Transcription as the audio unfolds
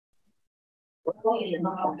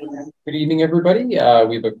Good evening, everybody. We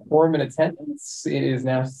have a quorum in attendance. It is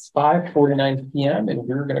now 5:49 p.m. and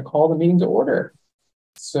we're going to call the meeting to order.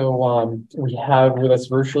 So we have with us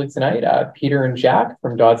virtually tonight Peter and Jack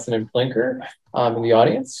from Dodson and Plinker in the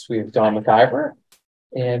audience. We have Don McIver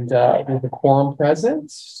and we have a quorum present.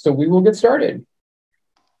 So we will get started.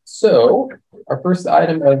 So our first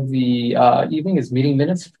item of the evening is meeting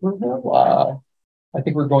minutes approval. I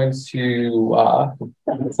think we're going to,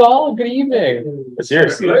 it's all good evening.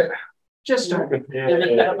 Seriously. Just started.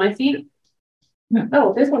 Up my feet.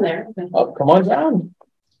 Oh, there's one there. Okay. Oh, come on down.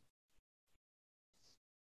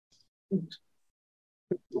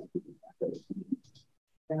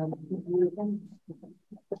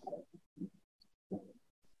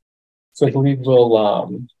 So I believe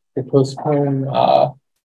we'll postpone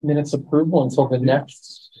minutes approval until the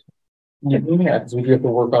next meeting, because we do have to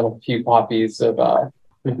work on a few copies of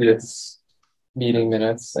previous meeting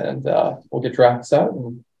minutes, and we'll get drafts out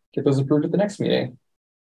and get those approved at the next meeting.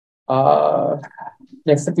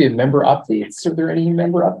 Next up, we have member updates. Are there any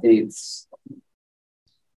member updates?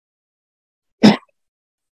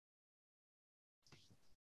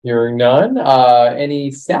 Hearing none.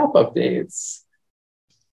 Any staff updates?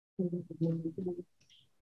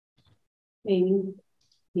 Amy,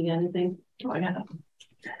 you got anything? Oh, I got it.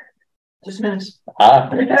 Just minutes.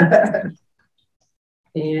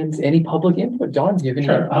 And any public input? Don, do you have any?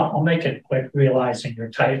 Sure, I'll make it quick, realizing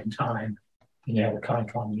you're tight in time. You have a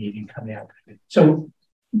Concom meeting coming up. So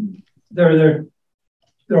there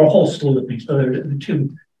are a whole slew of things. So there are the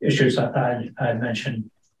two issues I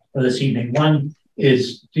mentioned for this evening. One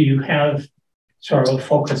is, do you have sort of a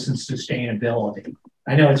focus in sustainability?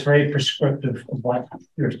 I know it's very prescriptive of what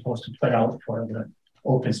you're supposed to put out for the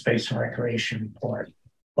open space and recreation report,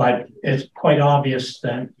 but it's quite obvious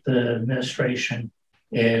that the administration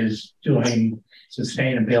is doing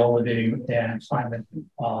sustainability and climate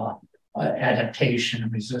adaptation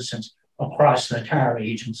and resistance across the entire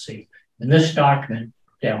agency. And this document,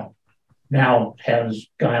 now has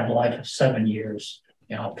gone a life of 7 years,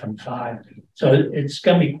 from 5. So it's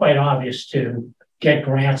going to be quite obvious to get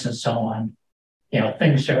grants and so on.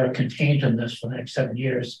 Things that are contained in this for the next 7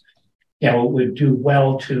 years, would do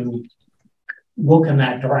well to look in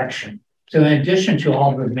that direction. So in addition to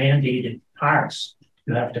all the mandated parts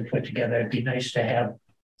you have to put together, it'd be nice to have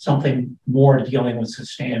something more dealing with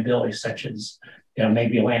sustainability, such as,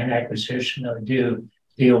 maybe land acquisition or deal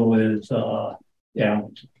with,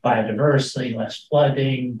 biodiversity, less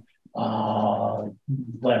flooding,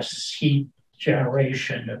 less heat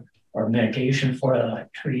generation or mitigation for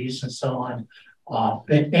trees and so on.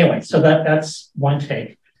 But anyway, so that's one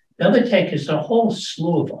take. The other take is a whole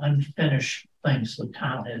slew of unfinished things the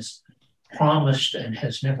town has promised and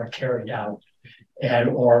has never carried out,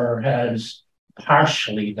 or has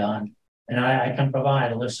partially done. And I can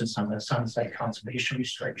provide a list of some of the sunset conservation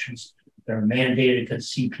restrictions that are mandated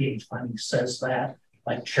because CPA funding says that,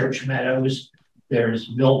 like Church Meadows.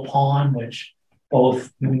 There's Mill Pond, which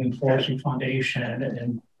both New England Forestry Foundation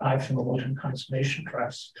and I from the Woodland Conservation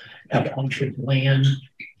Trust have punctured land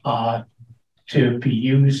to be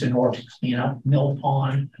used in order to clean up Mill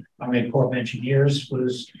Pond. Corps of Engineers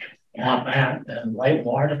was on that, and Light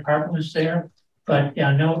Water Department was there. But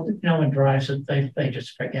no one drives it, they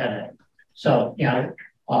just forget it. So,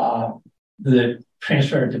 the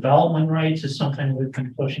transfer of development rights is something we've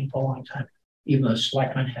been pushing for a long time. Even the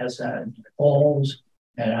selectman has that in goals,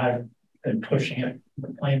 and I've been pushing it in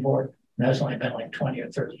the planning board. And that's only been like 20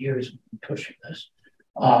 or 30 years pushing this.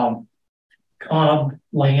 Cobb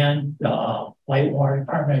Land, Whitewater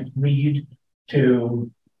Department agreed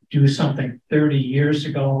to do something 30 years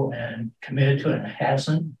ago and committed to it and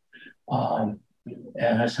hasn't.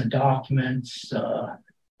 And some documents, the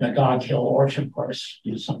Gog Hill Orchard, of course,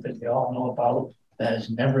 is something we all know about that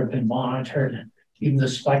has never been monitored. And even the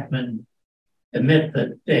selectmen admit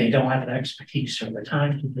that they don't have the expertise or the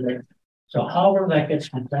time to do it. So however that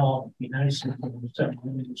gets resolved, it'd be nice if there was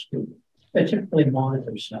someone in this group that typically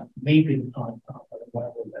monitors stuff, maybe on top of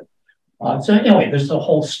whatever. So anyway, there's a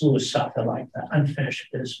whole slew of stuff that like that, unfinished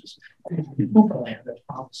business. Land, the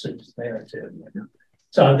promises there too.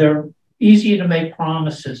 So they're easy to make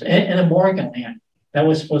promises. And the Morgan land, that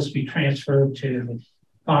was supposed to be transferred to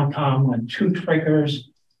Concom on 2 triggers.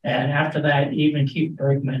 And after that, even Keith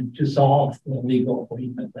Bergman dissolved the legal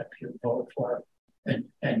agreement that people voted for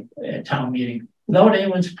at town meeting without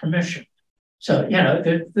anyone's permission. So,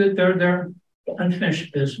 they're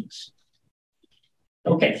unfinished business.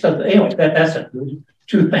 Okay, so anyway, that's it.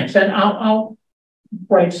 2 things. And I'll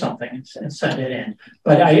write something and send it in.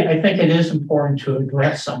 But I think it is important to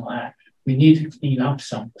address some of that. We need to clean up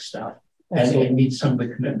some of the stuff. and meet some of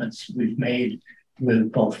the commitments we've made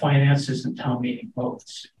with both finances and town meeting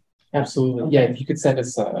votes. Absolutely. Yeah, if you could send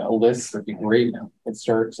us a list, that'd be great. And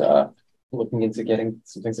start looking into getting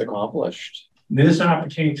some things accomplished. There's an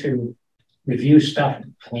opportunity to review stuff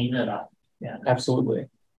and clean it up. Yeah, absolutely.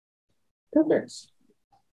 Perfect.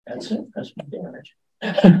 That's it. That's my damage.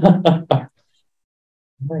 All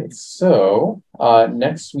right. So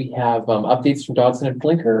next we have updates from Dodson and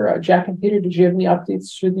Blinker. Jack and Peter, did you have any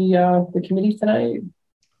updates for the committee tonight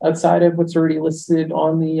outside of what's already listed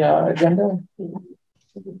on the agenda?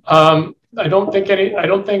 I don't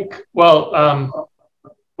think. Well,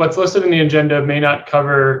 what's listed in the agenda may not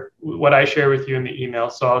cover what I share with you in the email.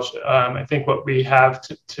 So I think what we have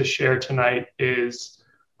to share tonight is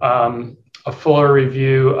a fuller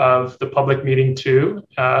review of the public meeting 2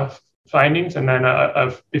 findings, and then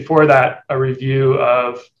before that, a review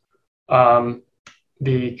of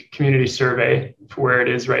the community survey for where it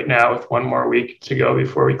is right now, with 1 more week to go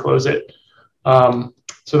before we close it.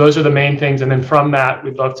 So those are the main things. And then from that,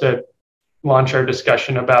 we'd love to launch our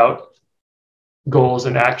discussion about goals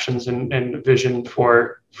and actions and vision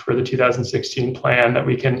for the 2016 plan, that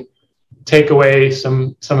we can take away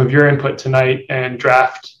some of your input tonight and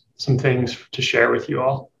draft some things to share with you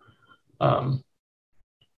all.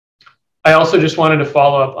 I also just wanted to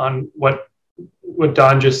follow up on what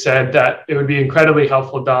Don just said, that it would be incredibly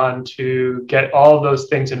helpful, Don, to get all of those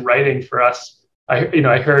things in writing for us. I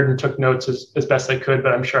heard and took notes as best I could,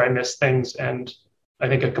 but I'm sure I missed things, and I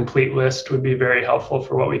think a complete list would be very helpful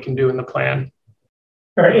for what we can do in the plan.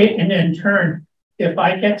 And in turn, if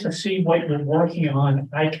I get to see what you're working on,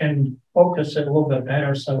 I can focus it a little bit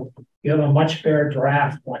better, so you have a much better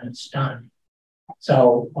draft when it's done.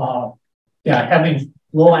 So yeah, having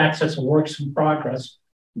low access to works in progress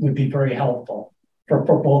would be very helpful for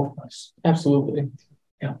both of us. Absolutely.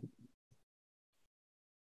 Yeah.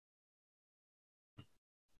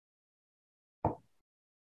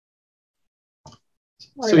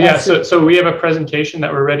 So yeah, so we have a presentation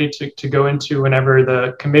that we're ready to go into whenever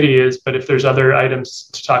the committee is, but if there's other items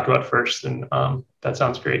to talk about first, then that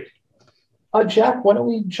sounds great. Jack, why don't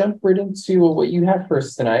we jump right into what you have for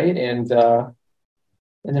us tonight, and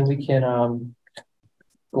then we can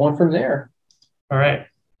go on from there. All right,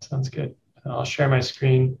 sounds good. I'll share my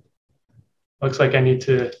screen. Looks like I need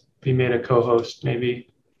to be made a co-host,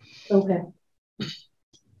 maybe. Okay.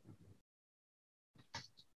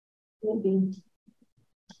 Maybe.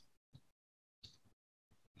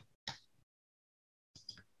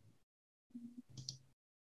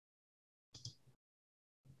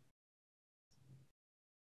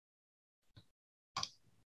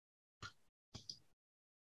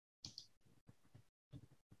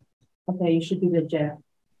 Okay, you should be good, Jeff.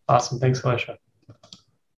 Awesome. Thanks, Alicia.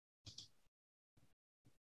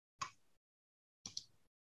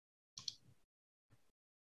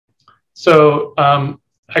 So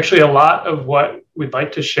actually, a lot of what we'd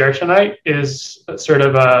like to share tonight is sort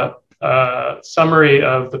of a summary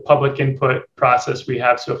of the public input process we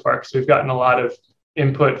have so far, because we've gotten a lot of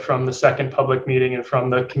input from the second public meeting and from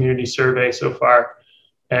the community survey so far.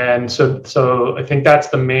 And so I think that's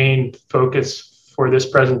the main focus for this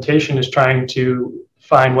presentation, is trying to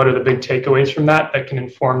find what are the big takeaways from that can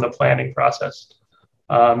inform the planning process.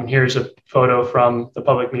 Here's a photo from the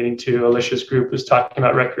public meeting 2. Alicia's group was talking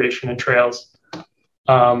about recreation and trails.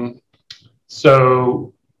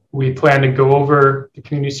 So we plan to go over the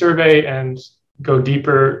community survey and go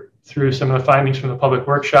deeper through some of the findings from the public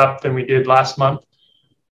workshop than we did last month,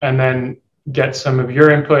 and then get some of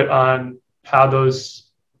your input on how those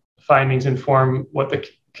findings inform what the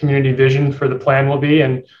community vision for the plan will be,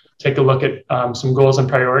 and take a look at some goals and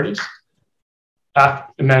priorities.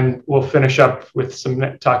 And then we'll finish up with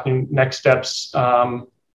some talking next steps, a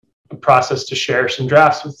process to share some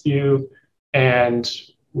drafts with you, and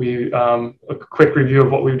a quick review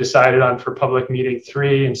of what we've decided on for public meeting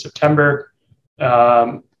 3 in September,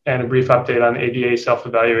 and a brief update on ADA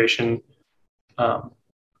self-evaluation.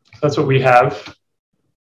 That's what we have.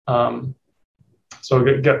 So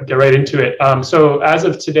get right into it. So as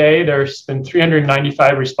of today, there's been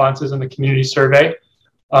 395 responses in the community survey.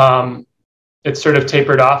 It's sort of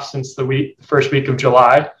tapered off since the first week of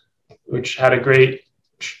July, which had a great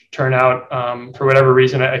turnout. For whatever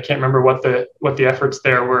reason, I can't remember what the efforts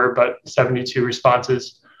there were, but 72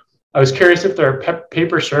 responses. I was curious if there are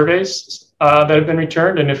paper surveys that have been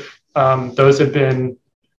returned, and if those have been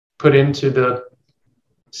put into the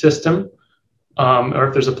system, or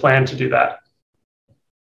if there's a plan to do that.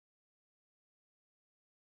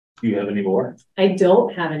 Do you have any more? I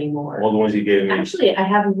don't have any more. All the ones you gave me. Actually, I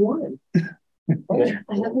have one. Okay.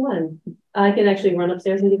 I have one. I can actually run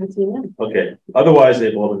upstairs and give it to you now. Okay. Otherwise,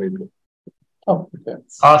 they've all been Oh, okay.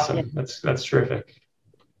 Awesome. Yeah. That's terrific.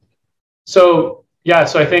 So yeah,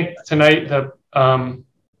 so I think tonight the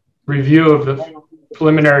review of the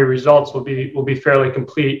preliminary results will be fairly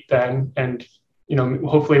complete then, and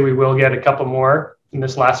hopefully we will get a couple more in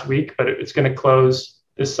this last week, but it's going to close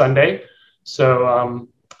this Sunday, so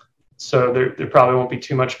so there probably won't be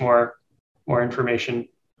too much more information.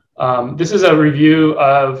 This is a review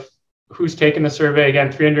of who's taken the survey.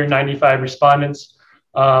 Again, 395 respondents.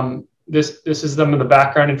 This is some of the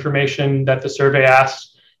background information that the survey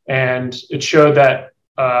asked, and it showed that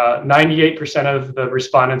 98% of the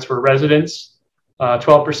respondents were residents.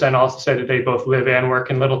 12% also said that they both live and work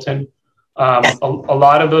in Littleton. A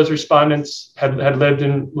lot of those respondents had lived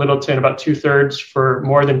in Littleton, about 2/3, for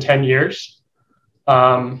more than 10 years.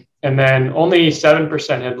 And then only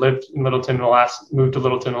 7% had lived in Littleton moved to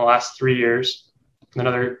Littleton in the last 3 years.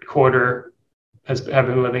 Another quarter have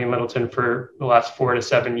been living in Littleton for the last 4 to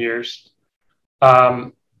 7 years.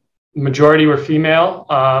 Majority were female,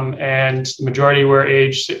 and the majority were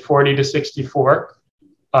aged 40 to 64,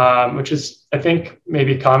 which is, I think,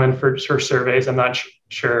 maybe common for surveys. I'm not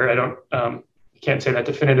sure. I don't can't say that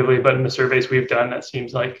definitively, but in the surveys we've done, that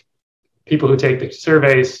seems like people who take the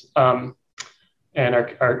surveys and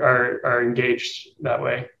are engaged that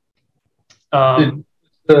way.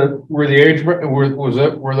 Were the age were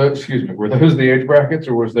those the age brackets,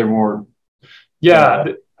 or was there more? Yeah,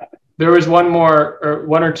 there was one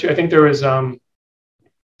or two. I think there was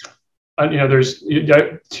there's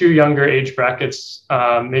 2 younger age brackets,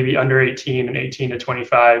 maybe under 18 and 18 to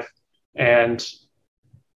 25, and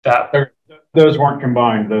that those weren't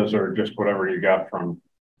combined. Those are just whatever you got from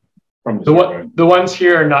the survey. The ones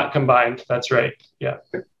here are not combined. That's right. Yeah.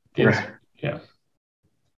 Right. Yeah.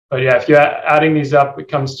 But yeah, if you're adding these up, it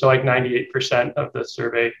comes to like 98% of the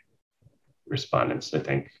survey respondents, I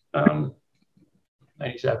think,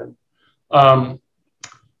 97. And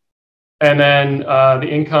then the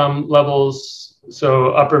income levels,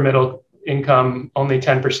 so upper middle income, only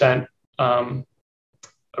 10% of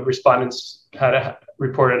respondents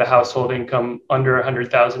reported a household income under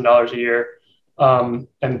 $100,000 a year.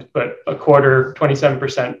 But a quarter,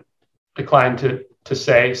 27% declined to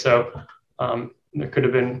say. So there could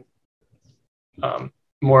have been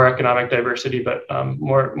more economic diversity, but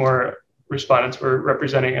more respondents were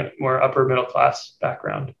representing a more upper middle class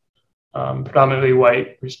background, predominantly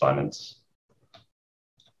white respondents.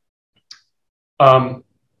 And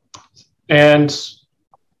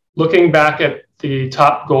looking back at the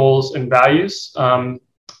top goals and values, and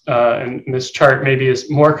this chart maybe is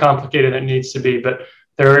more complicated than it needs to be, but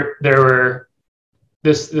the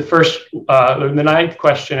 9th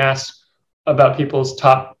question asks about people's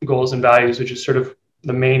top goals and values, which is sort of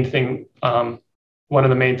the main thing, one of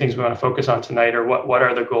the main things we want to focus on tonight, or what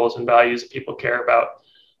are the goals and values that people care about.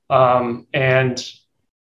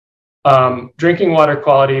 Drinking water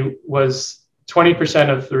quality was 20%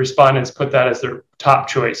 of the respondents put that as their top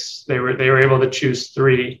choice. They were able to choose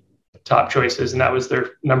 3 top choices, and that was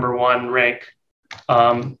their number 1 rank.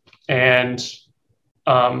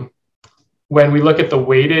 When we look at the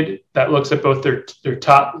weighted, that looks at both their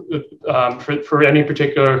top, for any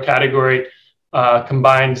particular category,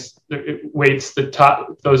 combines, it weights the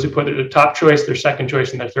top, those who put it the top choice, their second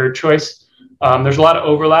choice, and their third choice. There's a lot of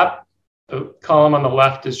overlap. The column on the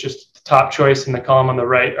left is just the top choice, and the column on the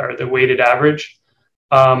right are the weighted average.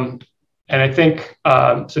 And I think,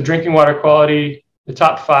 so drinking water quality, the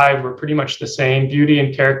top 5 were pretty much the same: beauty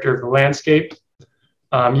and character of the landscape,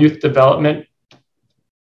 youth development,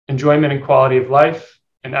 enjoyment and quality of life,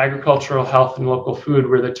 and agricultural health and local food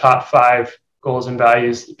were the top 5 goals and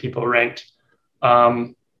values that people ranked.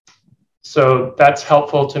 So that's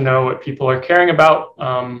helpful to know what people are caring about,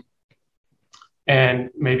 and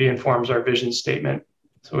maybe informs our vision statement.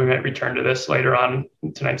 So we might return to this later on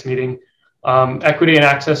in tonight's meeting. Equity and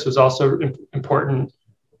access was also important.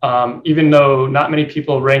 Even though not many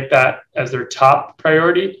people ranked that as their top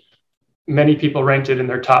priority, many people ranked it in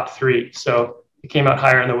their top 3. So it came out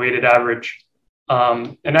higher in the weighted average.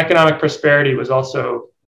 And economic prosperity was also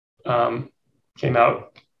came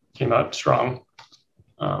out strong.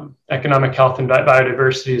 Economic health and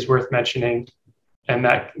biodiversity is worth mentioning, and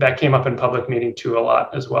that came up in public meeting too a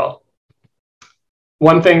lot as well.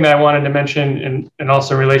 One thing that I wanted to mention, and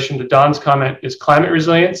also in relation to Don's comment, is climate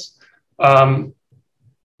resilience.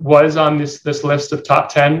 Was on this list of top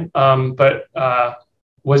 10, but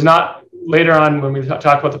was not later on when we talked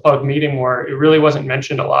about the public meeting more. It really wasn't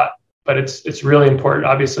mentioned a lot, but it's really important.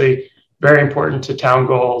 Obviously, very important to town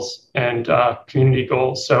goals and community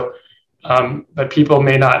goals. So, but people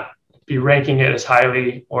may not be ranking it as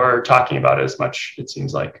highly or talking about it as much, it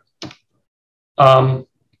seems like.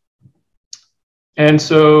 And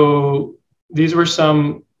so these were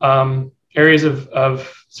some areas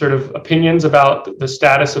of sort of opinions about the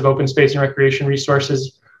status of open space and recreation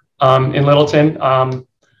resources in Littleton.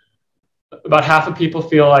 About half of people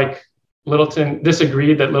feel like Littleton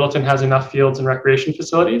disagreed that Littleton has enough fields and recreation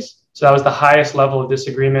facilities. So that was the highest level of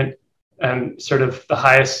disagreement and sort of the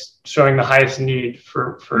highest, showing the highest need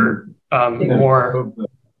for more.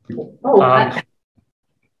 Hold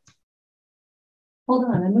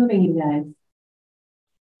on, I'm moving you guys.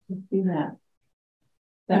 Let's do that. Is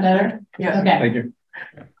that better? Yeah. Okay. Thank you.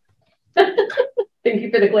 Thank you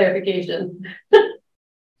for the clarification.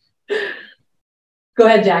 Go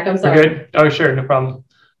ahead, Jack. I'm sorry. We're good? Oh, sure, no problem.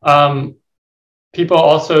 People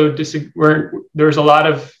also there was a lot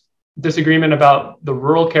of disagreement about the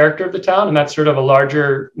rural character of the town, and that's sort of a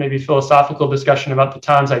larger, maybe philosophical discussion about the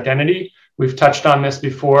town's identity. We've touched on this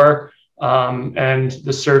before, and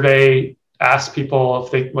the survey asked people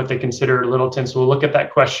if what they consider Littleton. So we'll look at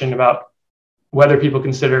that question about whether people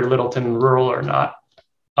consider Littleton rural or not.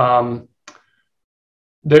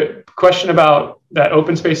 The question about that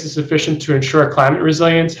open space is sufficient to ensure climate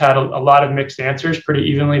resilience had a lot of mixed answers, pretty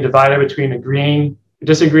evenly divided between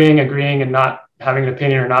disagreeing, agreeing, and not having an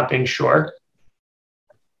opinion or not being sure.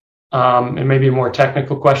 And maybe a more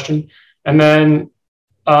technical question. And then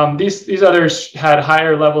these others had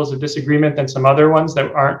higher levels of disagreement than some other ones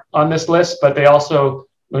that aren't on this list, but they also,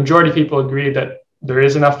 majority of people agreed that there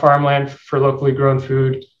is enough farmland for locally grown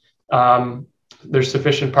food. There's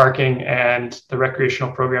sufficient parking, and the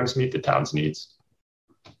recreational programs meet the town's needs.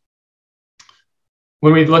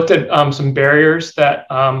 When we looked at some barriers that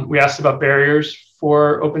we asked about barriers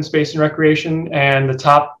for open space and recreation, and the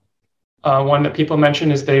top one that people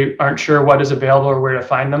mentioned is they aren't sure what is available or where to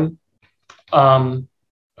find them. Or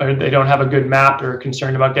they don't have a good map or are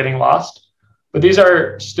concerned about getting lost. But these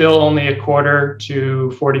are still only a quarter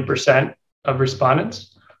to 40% of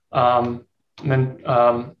respondents. And then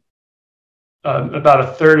about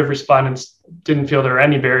a third of respondents didn't feel there were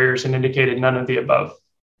any barriers and indicated none of the above.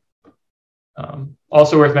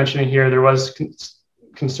 Also worth mentioning here, there was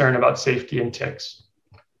concern about safety and ticks.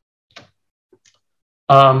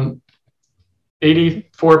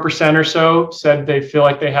 84% or so said they feel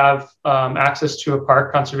like they have access to a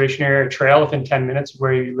park, conservation area, or trail within 10 minutes of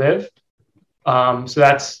where you live. So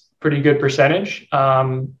that's pretty good percentage,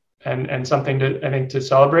 and something to, I think, to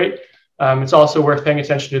celebrate. It's also worth paying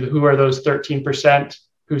attention to who are those 13%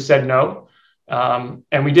 who said no.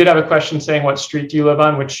 And we did have a question saying, what street do you live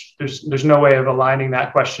on? Which there's no way of aligning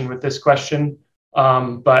that question with this question.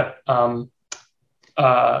 But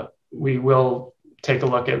we will take a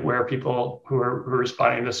look at where people who are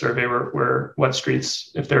responding to the survey were what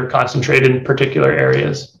streets, if they're concentrated in particular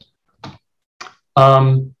areas.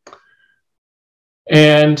 And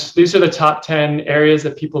these are the top 10 areas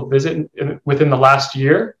that people visit within the last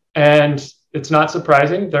year. And it's not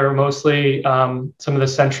surprising. They're mostly some of the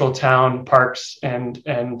central town parks and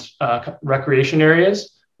recreation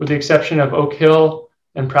areas, with the exception of Oak Hill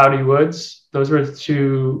and Prouty Woods. Those were the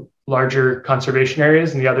two larger conservation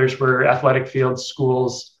areas, and the others were athletic fields,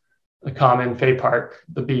 schools, the Common, Fay Park,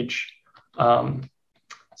 the beach. So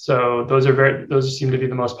those seem to be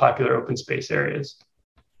the most popular open space areas.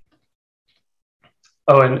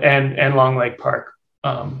 Oh, and Long Lake Park,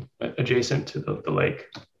 adjacent to the lake.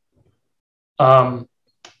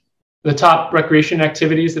 The top recreation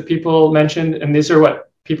activities that people mentioned, and these are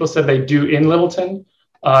what people said they do in Littleton.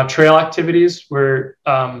 Trail activities were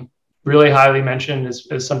really highly mentioned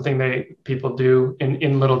as something people do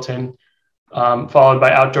in Littleton, followed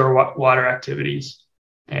by outdoor water activities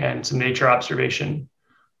and some nature observation.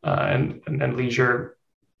 And then leisure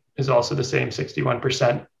is also the same,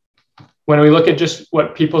 61%. When we look at just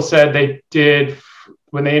what people said they did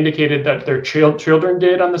when they indicated that their children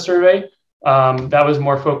did on the survey, that was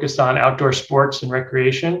more focused on outdoor sports and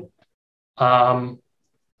recreation. Trail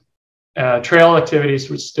activities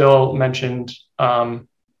was still mentioned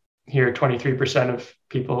here. 23% of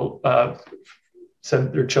people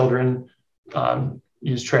said their children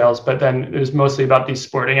use trails, but then it was mostly about these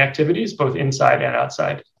sporting activities, both inside and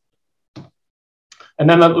outside. And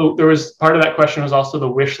then there was part of that question was also the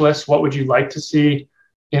wish list. What would you like to see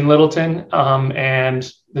in Littleton?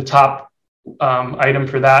 And the top item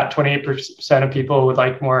for that, 28% of people would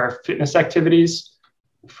like more fitness activities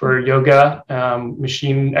for yoga,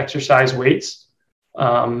 machine exercise, weights,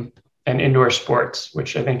 and indoor sports,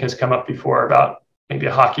 which I think has come up before about maybe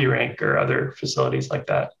a hockey rink or other facilities like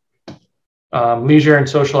that. Leisure and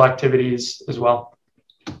social activities as well.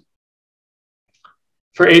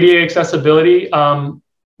 For ADA accessibility,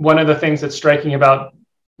 one of the things that's striking about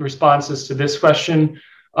responses to this question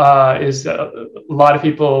is a lot of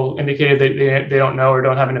people indicated that they don't know or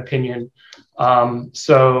don't have an opinion.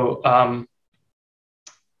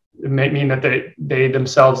 It may mean that they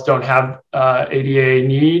themselves don't have ADA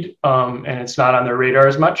need, and it's not on their radar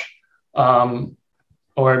as much.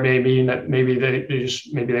 Or it may mean that maybe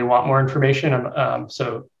they want more information.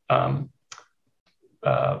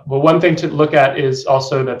 Well, one thing to look at is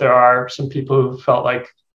also that there are some people who felt like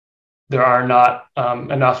there are not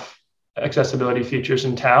enough accessibility features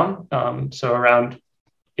in town. So around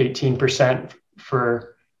 18%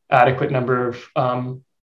 for adequate number of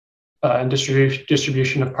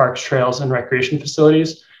distribution of parks, trails, and recreation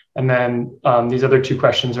facilities. And then these other two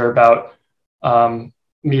questions are about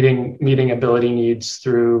meeting ability needs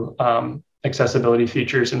through accessibility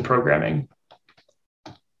features and programming.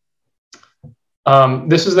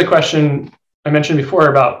 This is the question I mentioned before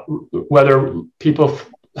about whether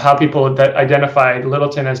how people that identified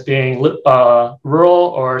Littleton as being rural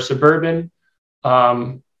or suburban.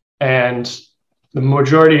 And the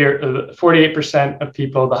majority, 48% of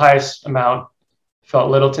people, the highest amount,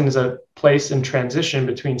 felt Littleton is a place in transition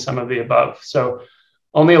between some of the above. So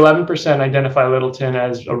only 11% identify Littleton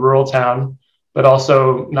as a rural town, but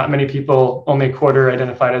also not many people, only a quarter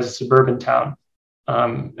identified as a suburban town.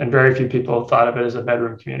 And very few people thought of it as a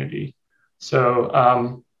bedroom community. So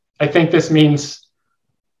I think this means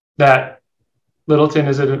that Littleton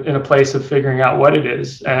is in a place of figuring out what it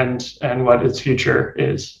is and what its future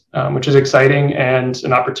is, which is exciting and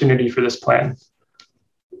an opportunity for this plan,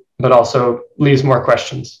 but also leaves more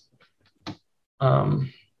questions.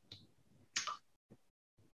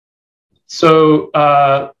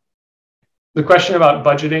 The question about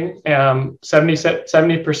budgeting,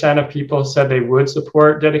 70% of people said they would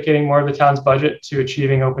support dedicating more of the town's budget to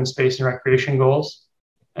achieving open space and recreation goals.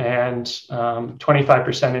 And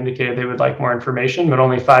 25% indicated they would like more information, but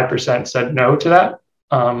only 5% said no to that.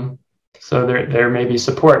 So there may be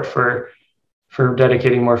support for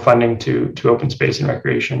dedicating more funding to open space and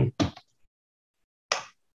recreation.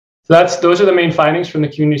 So those are the main findings from the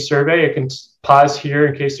community survey. I can pause here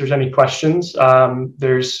in case there's any questions.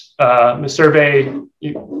 There's the survey,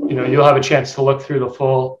 you'll have a chance to look through the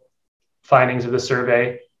full findings of the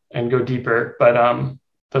survey and go deeper, but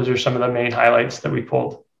those are some of the main highlights that we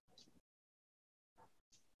pulled.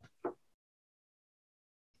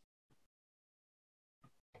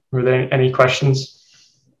 Were there any questions?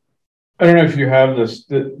 I don't know if you have this,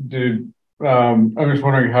 dude. I'm just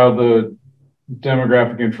wondering how the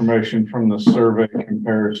demographic information from the survey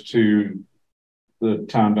compares to the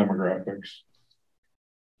town demographics.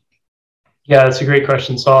 Yeah, that's a great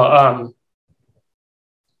question. So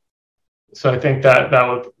I think that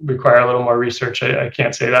would require a little more research. I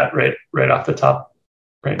can't say that right off the top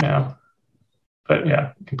right now, but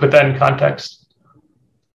yeah, you can put that in context.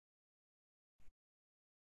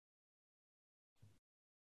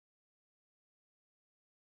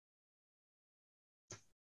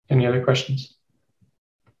 Any other questions?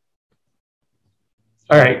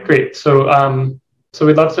 All right, great. So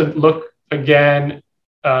we'd love to look again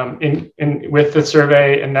with the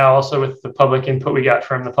survey and now also with the public input we got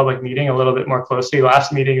from the public meeting a little bit more closely.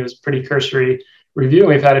 Last meeting it was pretty cursory review, and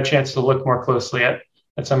we've had a chance to look more closely at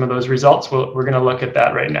some of those results. We're going to look at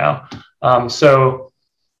that right now.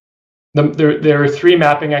 There were 3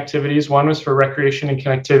 mapping activities. One was for recreation and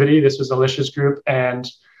connectivity. This was Alicia's group, and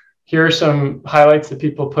here are some highlights that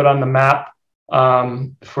people put on the map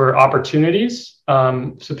for opportunities.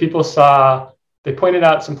 So people they pointed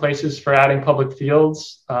out some places for adding public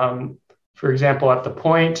fields. For example, at the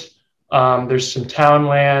Point, there's some town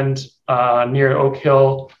land near Oak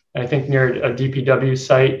Hill, and I think near a DPW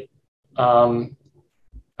site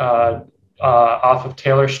off of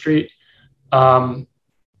Taylor Street.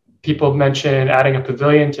 People mentioned adding a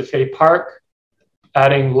pavilion to Fay Park,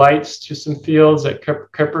 adding lights to some fields at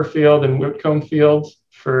Kipper Field and Whitcomb Field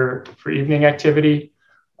for evening activity,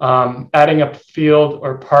 adding a field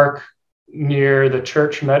or park near the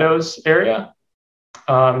Church Meadows area.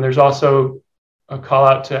 There's also a call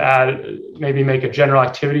out to maybe make a general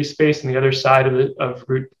activity space on the other side of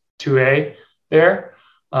Route 2A there,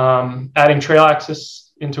 adding trail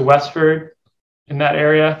access into Westford in that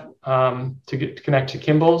area to connect to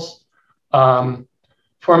Kimball's,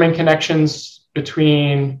 forming connections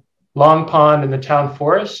between Long Pond and the town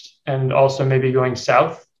forest, and also maybe going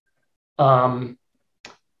south. And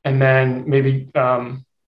then maybe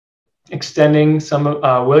extending some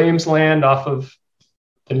Williams land off of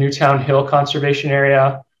the Newtown Hill Conservation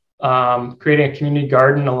Area, creating a community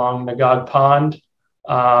garden along Nagog Pond.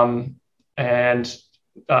 And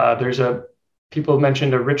people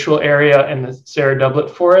mentioned a ritual area in the Sarah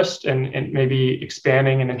Doublet Forest and maybe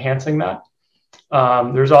expanding and enhancing that.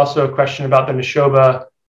 There's also a question about the Neshoba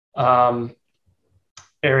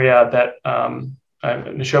area that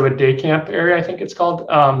Neshoba Day Camp area, I think it's called,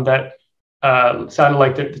 that sounded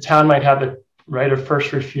like the town might have the right of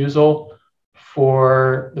first refusal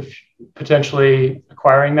for the potentially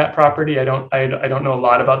acquiring that property. I don't know a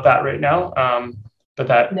lot about that right now, but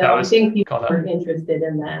that was. I think people are interested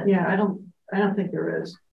in that. Yeah, I don't think there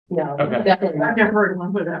is. No, okay. Definitely. I've never heard of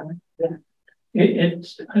one, put it that way. Yeah.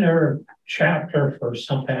 It's under chapter for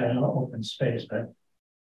some kind of open space, but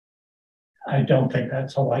I don't think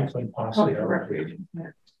that's a likely possibility. For recreation.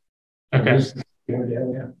 Yeah. Okay.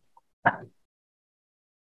 Yeah.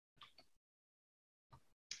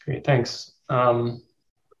 Great, thanks.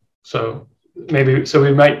 So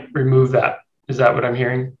we might remove that. Is that what I'm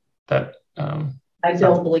hearing? That I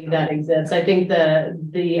don't believe that exists. I think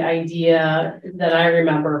the idea that I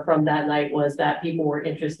remember from that night was that people were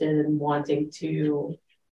interested in wanting to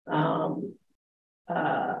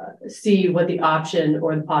see what the option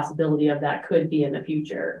or the possibility of that could be in the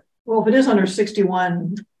future. Well, if it is under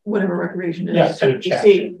 61, whatever recreation is, Yeah, so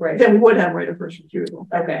right. then we would have right of first refusal.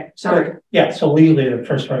 Okay. Sorry. Yeah, so legally the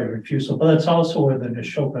first right of refusal, but that's also where the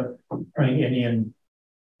Neshoba Indian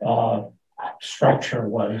structure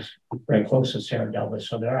was very close to Sierra Delta.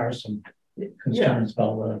 So there are some concerns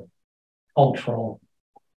about the cultural,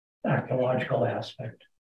 archaeological aspect.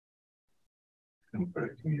 Put a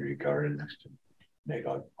community garden next to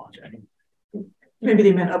Magog Pond. Maybe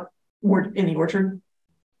they meant up more in the orchard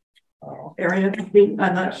area.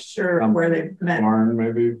 I'm not sure where they meant. Barn,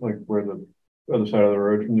 maybe, like where the other side of the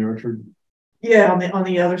road from the orchard. Yeah, on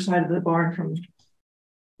the other side of the barn from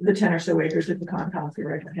the 10 or so acres that the compound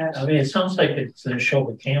theory has. I mean, it sounds like it's the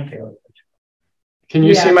Neshoba camp area. can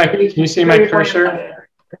you see my cursor?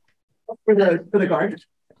 For the garden.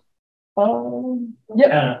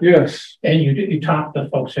 Yeah. Yes. And you talk to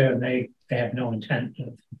folks there, and they have no intent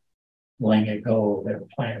of letting it go. They're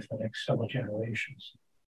planning for the next several generations.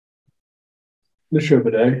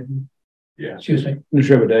 Neshoba Day. Yeah. Excuse me.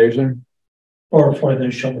 Neshoba Day, is there? Or for the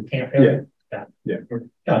Neshoba camp area.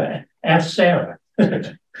 Yeah. Ask Sarah.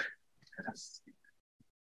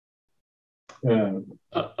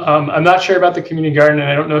 I'm not sure about the community garden, and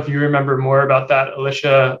I don't know if you remember more about that,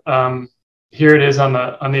 Alicia. Here it is on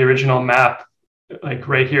the original map, like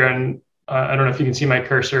right here, and I don't know if you can see my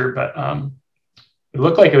cursor, but it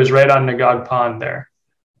looked like it was right on Nagog Pond there.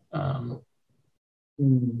 Well,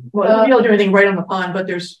 we don't do anything right on the pond, but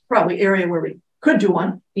there's probably area where we could do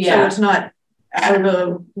one. Yeah. So it's not out of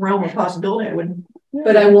the realm of possibility. I wouldn't.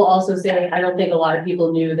 But I will also say, I don't think a lot of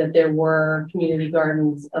people knew that there were community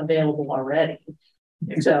gardens available already.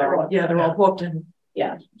 Except they're all booked and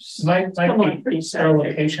Might be pretty several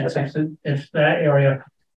locations. If that area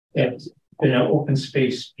has been an open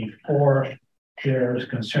space before, there's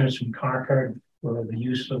concerns from Concord for the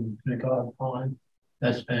use of Nagog Pond.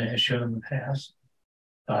 That's been an issue in the past.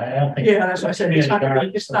 I don't think. Yeah, that's what I said. It's not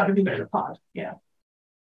going to be near the pond. Yeah.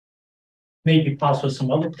 Maybe possibly some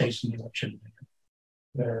other place in the orchard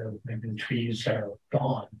where maybe the trees are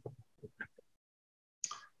gone.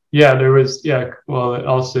 Yeah, there was, well,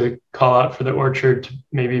 also call out for the orchard to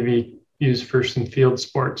maybe be used for some field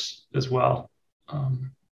sports as well.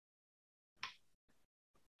 And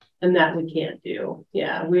that we can't do.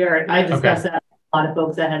 Yeah, I discussed that with a lot of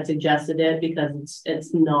folks that had suggested it because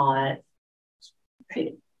it's not,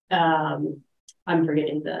 I'm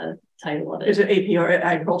forgetting the title of it. Is it APR,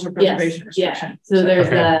 agricultural preservation restriction? So there's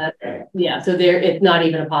so it's not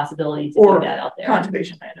even a possibility to do that out there.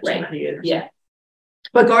 Conservation land. Right. Yeah.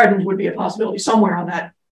 But gardens would be a possibility somewhere on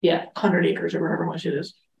that 100 acres or wherever much it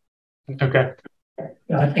is. Okay.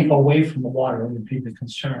 Yeah, I think away from the water would be the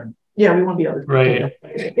concern. Yeah, we want to be able to. Right.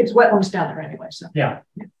 It's wetlands down there anyway, so. Yeah.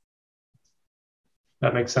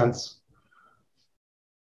 That makes sense.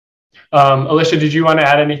 Alicia, did you want to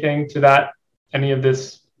add anything to that? Any of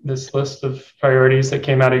this list of priorities that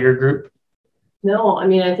came out of your group? No, I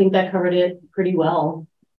mean, I think that covered it pretty well.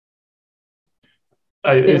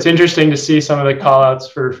 It's interesting to see some of the call outs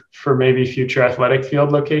for maybe future athletic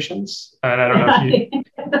field locations. And I don't know if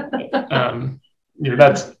you,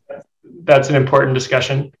 that's an important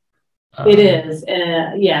discussion. It is.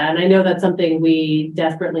 And I know that's something we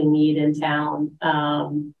desperately need in town.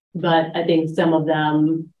 But I think some of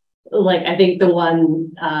them, like, I think the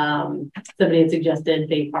one somebody had suggested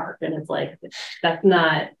Bay Park, and it's like, that's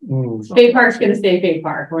not, Bay Park's going to stay Bay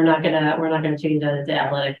Park. We're not going to change that into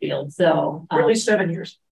athletic field. So for at least 7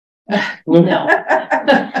 years. No.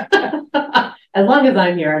 As long as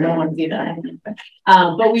I'm here, I don't want to do that.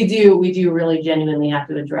 But we do really genuinely have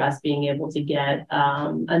to address being able to get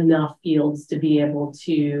enough fields to be able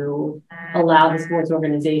to allow the sports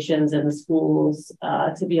organizations and the schools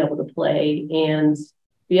to be able to play and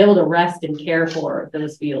be able to rest and care for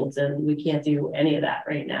those fields. And we can't do any of that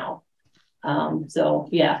right now. So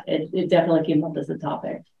yeah, it definitely came up as a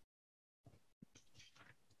topic.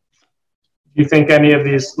 Do you think any of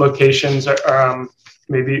these locations are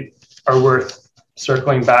maybe are worth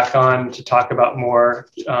circling back on to talk about more,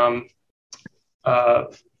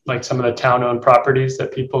 like some of the town-owned properties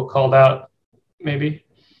that people called out, maybe?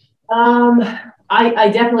 I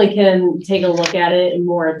definitely can take a look at it in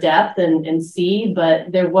more depth and see,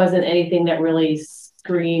 but there wasn't anything that really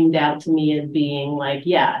screamed out to me as being like,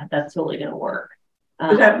 yeah, that's totally going to work.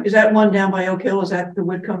 Is that one down by Oak Hill? Is that the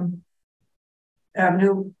Whitcomb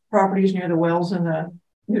Avenue properties near the wells and the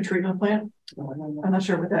new treatment plant? I'm not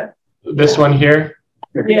sure what that. This one here?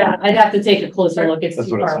 Yeah, I'd have to take a closer look. It's too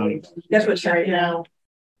far away. That's what's right now.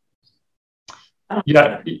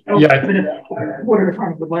 Yeah. Water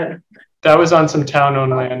department would let it. That was on some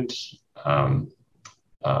town-owned land.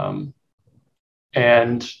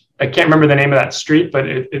 And I can't remember the name of that street, but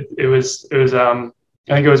it was I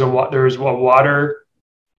think it was there was a water.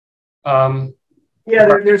 Yeah,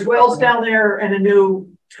 there's wells down there and a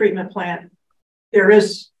new treatment plant. There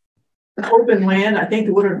is open land. I think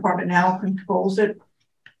the water department now controls it.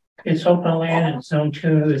 It's open land and zone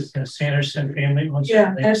 2 is the Sanderson family.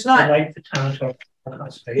 Yeah, and it's not like the town to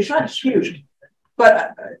conservation. It's not huge,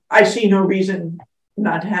 but I see no reason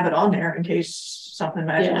not to have it on there in case something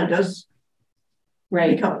magically does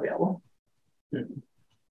become available. And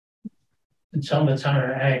some of it's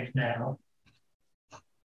under ag now.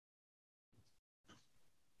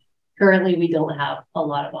 Currently, we don't have a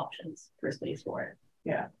lot of options for space for it.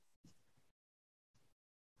 Yeah.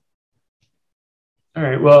 All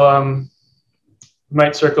right. Well, we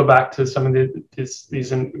might circle back to some of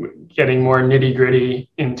these and getting more nitty gritty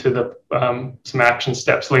into the some action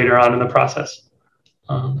steps later on in the process.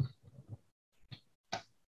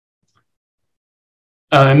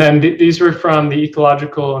 And then these were from the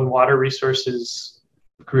Ecological and Water Resources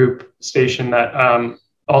Group station that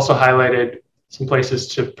also highlighted some places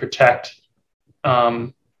to protect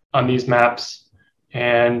on these maps.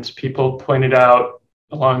 And people pointed out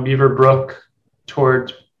along Beaver Brook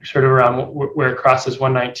towards sort of around where it crosses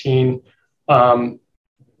 119,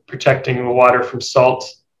 protecting the water from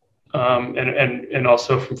salt and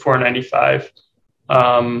also from 495.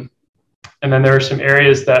 And then there are some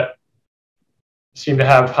areas that seem to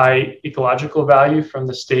have high ecological value from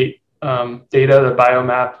the state data, the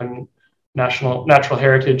biomap and Natural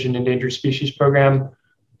Heritage and Endangered Species Program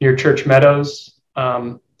near Church Meadows.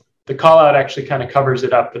 The call out actually kind of covers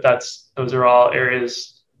it up, but those are all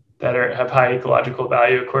areas that have high ecological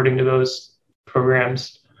value according to those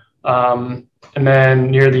programs. And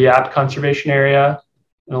then near the App Conservation Area,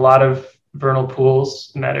 and a lot of vernal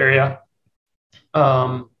pools in that area.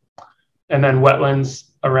 And then wetlands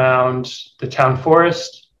around the town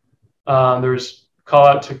forest. There's a call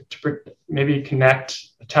out to maybe connect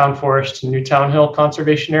the town forest to Newtown Hill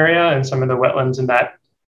Conservation Area and some of the wetlands in that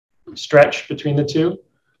stretch between the two.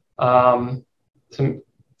 Some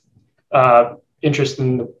interest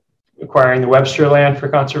in acquiring the Webster land for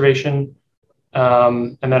conservation,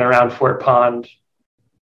 and then around Fort Pond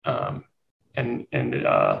and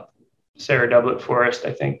Sarah Doublet Forest,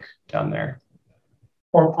 I think, down there.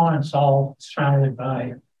 Fort Pond's all surrounded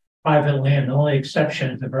by private land. The only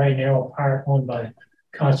exception is the very narrow part owned by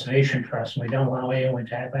Conservation Trust. And we don't allow anyone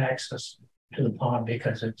to have access to the pond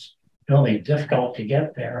because it's really difficult to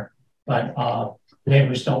get there, but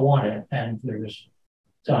neighbors don't want it. And it's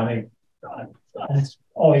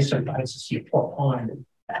always surprised to see Fort Pond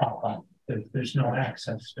pop up. There's no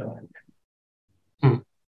access to it.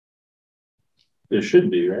 There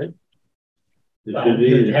should be, right?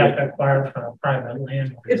 You have to acquire from a private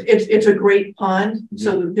land. It's a great pond,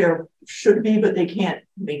 so there should be, but they can't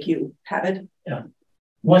make you have it. Yeah.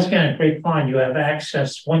 Once again, a great pond, you have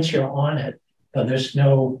access once you're on it, but there's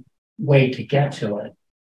no way to get to it.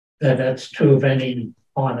 That's true of any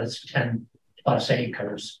pond that's 10 plus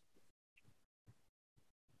acres.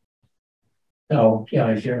 So, you know,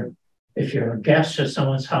 if you're a guest at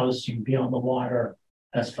someone's house, you can be on the water,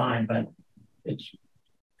 that's fine, but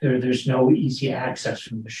there's no easy access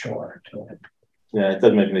from the shore to it. Yeah, it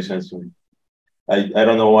doesn't make any sense to me. I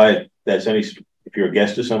don't know why that's any. If you're a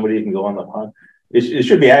guest of somebody, you can go on the pond. It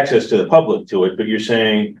should be access to the public to it, but you're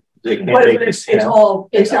saying they can't. But it's all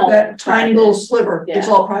except that tiny little sliver. Yeah. It's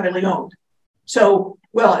all privately owned. So,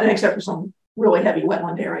 well, and except for some really heavy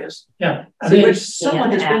wetland areas. Yeah. I So mean, which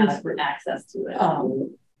someone has been have through. access to it.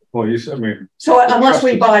 Well, you said, I mean, So unless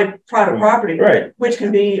we buy private property, Right. which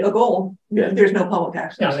can be a goal, Yeah. there's no public yeah,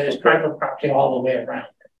 access. there's private property all the way around.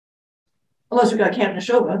 Unless we got Camp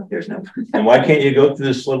Neshoba, there's no. And why can't you go through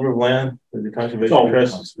this sliver of land with the conservation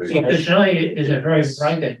trust? Because really is a very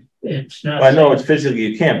rugged, it's not. I know it's physically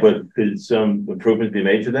you can't, but could some improvement be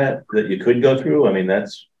made to that you could go through? I mean,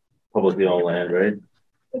 that's publicly owned land, right?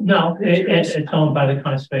 No, it's owned by the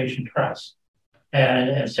Conservation Trust.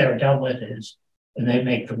 And Sarah Devlin is, and they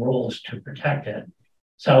make the rules to protect it.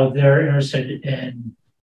 So they're interested in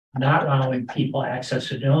not allowing people access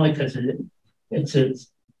to it only because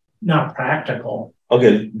it's not practical.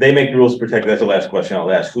 Okay, they make the rules to protect. That's the last question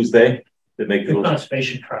I'll ask. Who's they that make the The rules?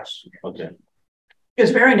 Conservation Trust. Okay.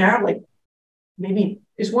 It's very narrow, like maybe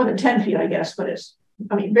it's more than 10 feet, I guess, but it's,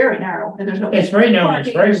 I mean, very narrow and there's no. It's very narrow,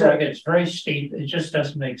 it's very rugged, it's very steep. It just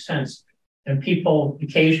doesn't make sense. And people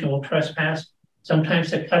occasionally will trespass.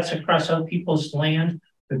 Sometimes it cuts across other people's land.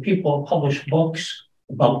 But people publish books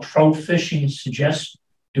about trout fishing and suggest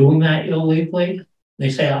doing that illegally. They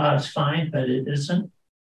say, oh, it's fine, but it isn't.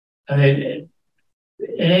 I mean,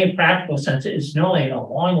 in any practical sense, it's only a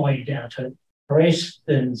long way down to a very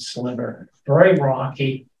thin sliver, very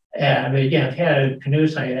rocky. And I mean, again, if you had a canoe,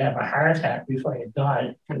 so you'd have a heart attack before you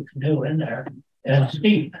died with a canoe in there. And it's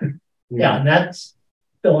steep. Yeah, and that's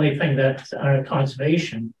the only thing that's under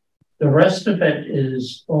conservation. The rest of it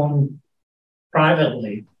is owned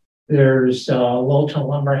privately. There's Lowton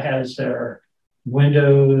Lumber has their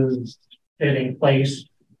windows fitting place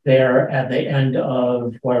there at the end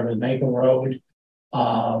of wherever Maple Road.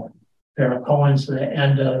 There are Cohen's at the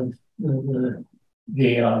end of the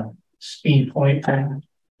Speed Point thing.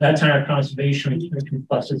 That's under conservation restriction,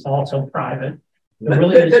 plus it's also private.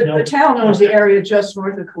 The town owns the area just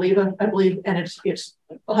north of Kaliva, I believe, and it's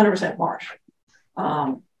 100% marsh.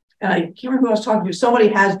 And I can't remember who I was talking to. Somebody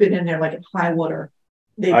has been in there, like at Highwood or.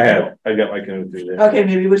 I have. I got my canoe through there. Okay,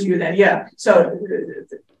 maybe it was you then. Yeah. So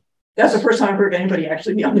that's the first time I've heard anybody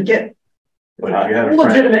actually be able to get. But if you had a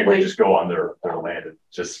legitimately friend, just go on their land and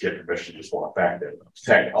just get permission to just walk back there.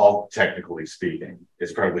 Technically speaking,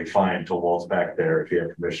 it's probably fine to waltz back there if you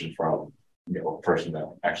have permission from a person that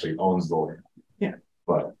actually owns the land. Yeah.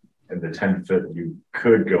 But in the 10 foot, you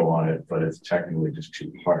could go on it, but it's technically just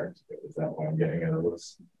too hard. Is that what I'm getting at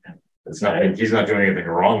this? It's not. He's not doing anything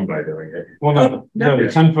wrong by doing it. well, no,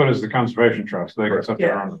 the 10 foot is the Conservation Trust. They can set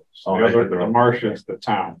their own. The marsh is the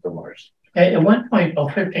town. The marsh. At one point,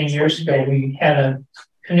 about 15 years ago, we had a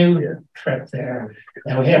canoe trip there,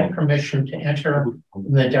 and we had permission to enter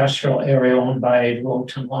the industrial area owned by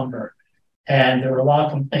Lowton Lumber. And there were a lot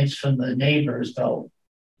of complaints from the neighbors about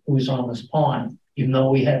who's on this pond, even though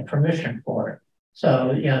we had permission for it.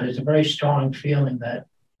 So, there's a very strong feeling that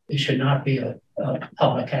it should not be a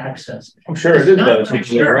public access. I'm sure it is.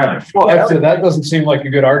 Well, actually, that doesn't seem like a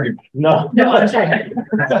good argument. No. I'm saying.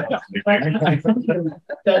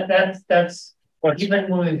 That's even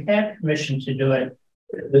when we've had permission to do it,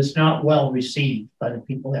 it's not well received by the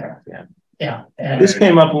people there. Yeah. And This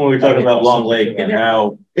came up when we were talking about Long Lake and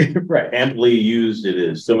how Right. amply used it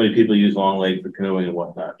is. So many people use Long Lake for canoeing and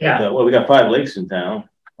whatnot. Yeah. Well, we got 5 lakes in town.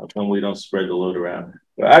 How come we don't spread the load around?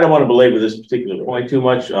 But I don't want to belabor this particular point too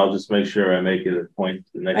much. I'll just make sure I make it a point.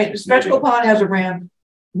 The next Spectacle Pond has a ramp.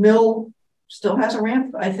 Mill still has a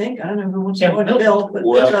ramp, I think. I don't know who wants to Yeah, go into Mill, but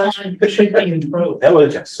well, it should be improved. That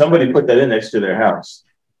was somebody put that in next to their house.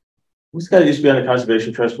 Who's the guy that used to be on the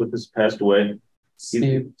Conservation Trust with us, passed away?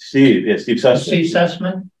 Steve. Steve Sussman. Steve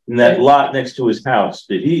Sussman. And that lot next to his house,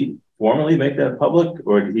 did he formally make that public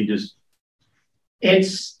or did he just?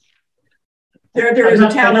 It's there is a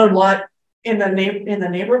town-owned lot in the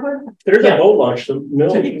neighborhood. There's a boat launch.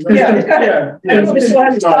 No. Yeah, it's got it. I don't know if it still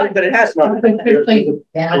has a sign, but it has not. I think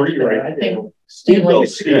Steve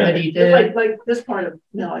Committee did. Like this part of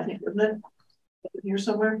Mill, I think, isn't it? Here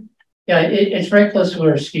somewhere. Yeah, it's very close to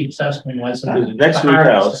where Steve Sussman was. Next to his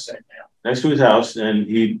house. Next to his house, and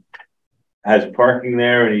he has parking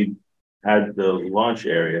there, and he had the launch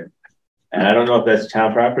area. And I don't know if that's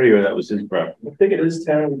town property or that was his property. I think it is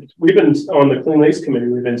town. We've been on the Clean Lakes Committee.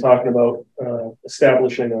 We've been talking about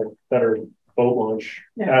establishing a better boat launch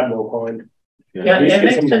at Mill Pond. Yeah, At least it get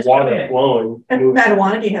makes some sense. water flowing. And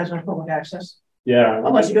Mattawanagee has no public access. Yeah,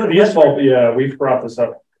 Unless you go to the asphalt. Yeah, we've brought this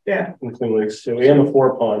up. Yeah. In Clean Lakes too, and the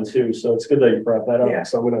 4 Pond too. So it's good that you brought that up. Yeah.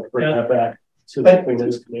 So I'm going to bring that back to But the Clean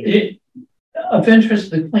Lakes Committee. Of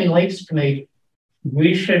interest to the Clean Lakes Committee,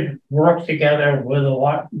 we should work together with the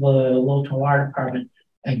Lowton Water Department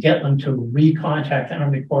and get them to recontact the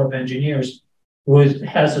Army Corps of Engineers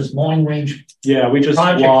has this long range. Yeah, we just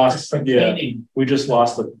lost. Yeah, cleaning. we just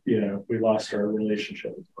lost the. We lost our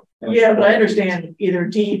relationship. Yeah, but I understand either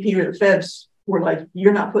DEP or the feds were like,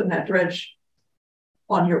 you're not putting that dredge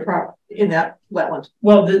on your property in that wetland.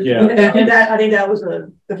 Well, and I think that was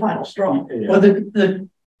the final straw. Yeah. Well, the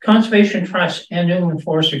Conservation Trust and New England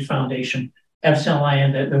Forestry Foundation have some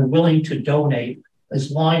land that they're willing to donate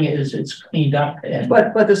as long as it's cleaned up. And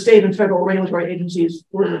but the state and federal regulatory agencies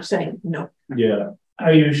were saying no. Yeah.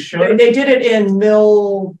 Are you sure? They did it in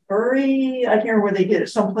Millbury. I can't remember where they did it.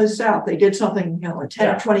 Someplace south. They did something, a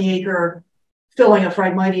 10 or 20 acre filling a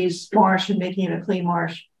Phragmites marsh and making it a clean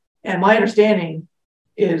marsh. And my understanding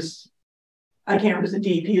is, I can't remember if it was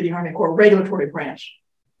the DEP or the Army Corps regulatory branch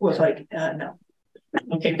was like, no.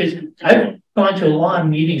 Okay, because I've gone to a lot of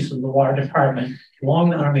meetings with the water department along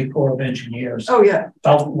the Army Corps of Engineers. Oh, yeah.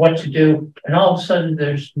 About what to do. And all of a sudden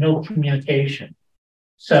there's no communication.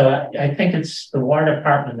 So I think it's the water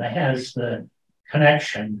department that has the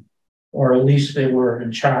connection, or at least they were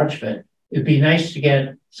in charge of it. It'd be nice to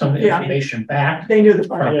get some information back. They knew the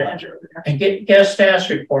fire manager. And get a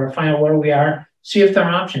status report, find out where we are, see if there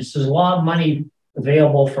are options. There's a lot of money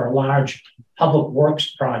available for a large public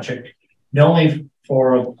works project, not only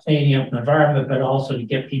for cleaning up the environment, but also to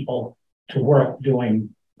get people to work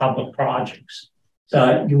doing public projects.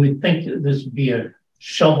 So you would think that this would be a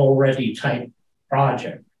shovel-ready type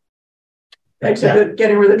project. Except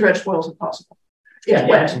getting rid of the dredge spoils if possible. It's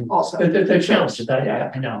wet also. The challenges,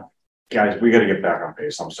 I know. Guys, we got to get back on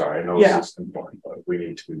pace. I'm sorry. I know this is important, but we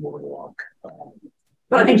need to be moving along.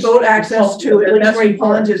 But I think boat access to at least Great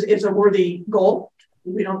Ponds is a worthy goal.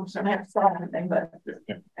 We don't have to solve anything, but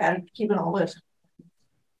keep it on the list.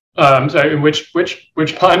 Sorry, which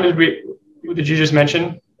pond did you just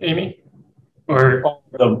mention, Amy? Or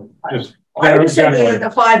I would say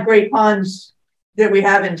the 5 great ponds that we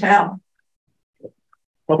have in town.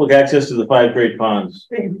 Public access to the 5 great ponds.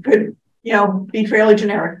 It could, be fairly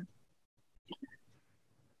generic.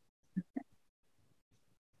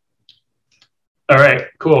 All right,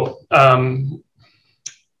 cool.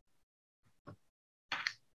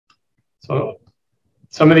 So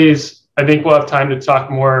some of these, I think we'll have time to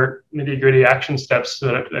talk more nitty-gritty action steps. So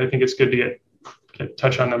that I think it's good to get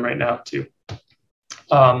touch on them right now too.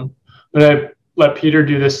 I'm gonna let Peter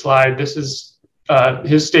do this slide. This is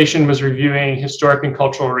his station was reviewing historic and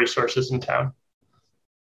cultural resources in town.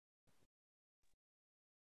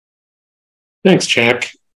 Thanks,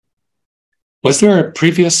 Jack. Was there a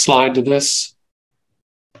previous slide to this?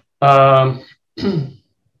 No.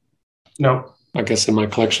 I guess in my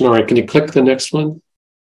collection. All right, can you click the next one?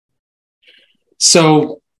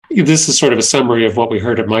 So this is sort of a summary of what we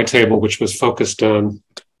heard at my table, which was focused on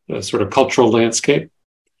the sort of cultural landscape.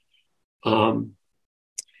 And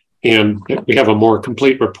we have a more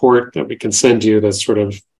complete report that we can send you that sort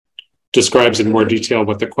of describes in more detail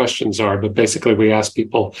what the questions are. But basically we ask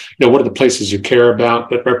people, what are the places you care about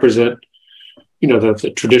that represent,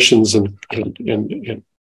 the traditions and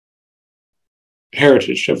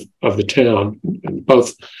heritage of the town, and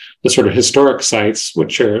both the sort of historic sites,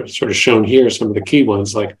 which are sort of shown here, some of the key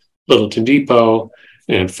ones like Littleton Depot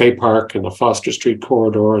and Fay Park and the Foster Street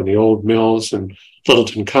corridor and the old mills and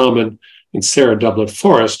Littleton Common and Sarah Doublet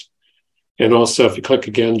Forest. And also, if you click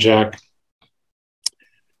again, Jack,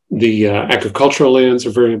 the agricultural lands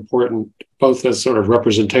are very important, both as sort of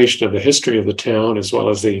representation of the history of the town, as well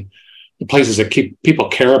as the places that people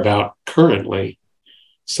care about currently.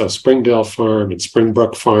 So Springdale Farm and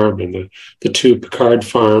Springbrook Farm and the 2 Picard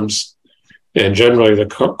farms, and generally the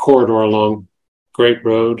corridor along Great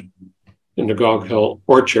Road and the Gog Hill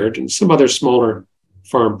Orchard and some other smaller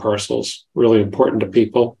farm parcels, really important to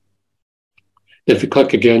people. If you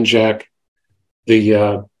click again, Jack, they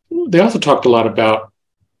also talked a lot about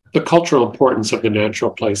the cultural importance of the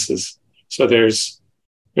natural places. So there's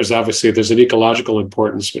obviously an ecological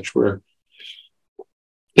importance, which we're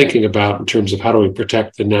thinking about in terms of how do we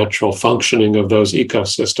protect the natural functioning of those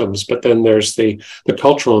ecosystems. But then there's the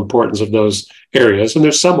cultural importance of those areas, and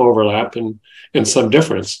there's some overlap and some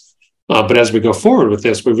difference. But as we go forward with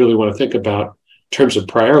this, we really want to think about, in terms of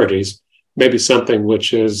priorities, maybe something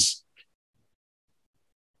which is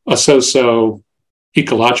a so-so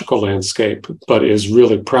ecological landscape, but is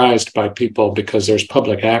really prized by people because there's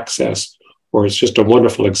public access, or it's just a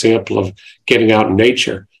wonderful example of getting out in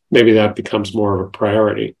nature. Maybe that becomes more of a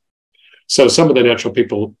priority. So some of the natural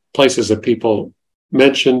places that people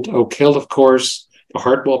mentioned, Oak Hill, of course, the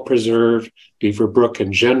Hartwell Preserve, Beaver Brook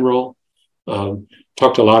in general.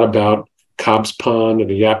 Talked a lot about Cobb's Pond and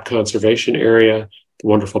the Yap Conservation Area, the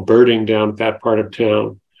wonderful birding down at that part of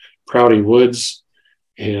town, Prouty Woods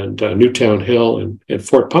and Newtown Hill and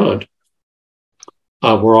Fort Pond.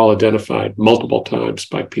 were all identified multiple times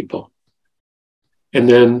by people. And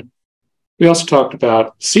then we also talked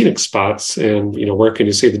about scenic spots and, where can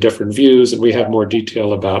you see the different views? And we have more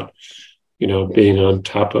detail about, being on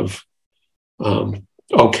top of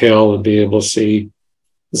Oak Hill and being able to see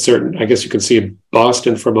I guess you can see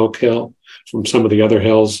Boston from Oak Hill, from some of the other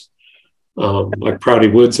hills, like Prouty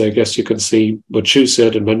Woods, I guess you can see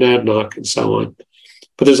Wachusett and Monadnock and so on.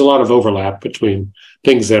 But there's a lot of overlap between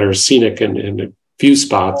things that are scenic and view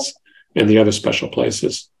spots and the other special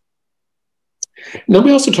places. And then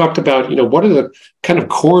we also talked about, what are the kind of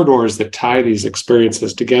corridors that tie these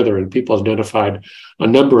experiences together? And people identified a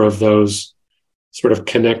number of those sort of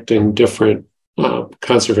connecting different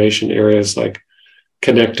conservation areas, like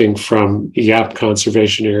connecting from Yap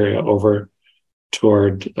Conservation Area over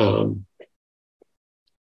toward, Newtown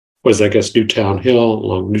Hill,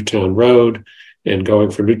 along Newtown Road, and going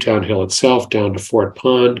from Newtown Hill itself down to Fort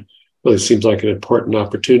Pond. Really seems like an important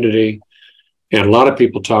opportunity. And a lot of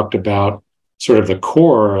people talked about sort of the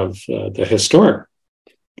core of the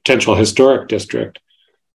potential historic district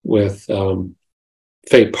with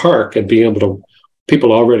Fay Park, and being able to,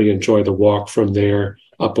 people already enjoy the walk from there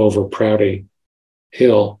up over Prouty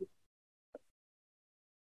Hill.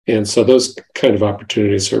 And so those kind of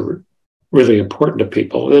opportunities are really important to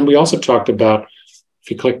people. And then we also talked about, if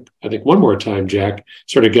you click, I think one more time, Jack,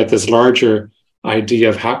 sort of get this larger idea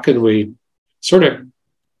of how can we sort of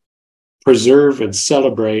preserve and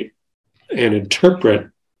celebrate and interpret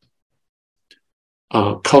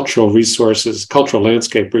cultural resources, cultural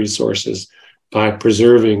landscape resources, by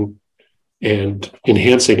preserving and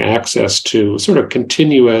enhancing access to sort of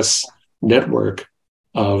continuous network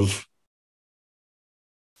of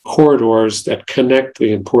corridors that connect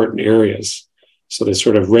the important areas. So they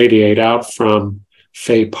sort of radiate out from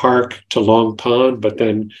Fay Park to Long Pond, but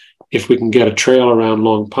then if we can get a trail around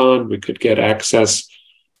Long Pond, we could get access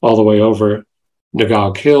all the way over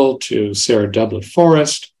Nagog Hill to Sarah Dublin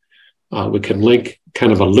Forest. We can link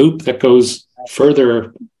kind of a loop that goes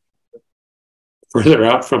further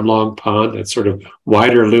out from Long Pond, that sort of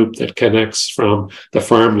wider loop that connects from the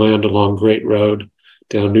farmland along Great Road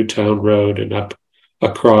down Newtown Road and up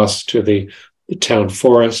across to the town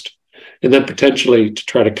forest, and then potentially to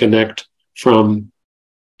try to connect from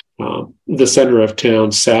the center of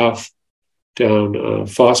town south down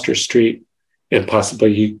Foster Street, and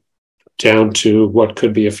possibly down to what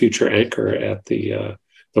could be a future anchor at the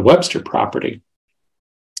Webster property,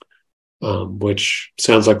 which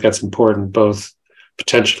sounds like that's important both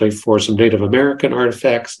potentially for some Native American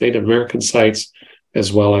artifacts, Native American sites,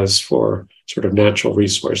 as well as for sort of natural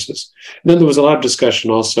resources. And then there was a lot of discussion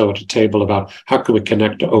also at a table about how can we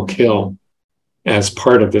connect to Oak Hill as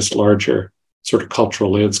part of this larger sort of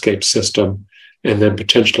cultural landscape system, and then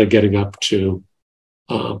potentially getting up to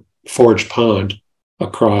Forge Pond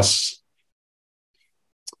across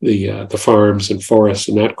the farms and forests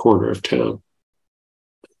in that corner of town.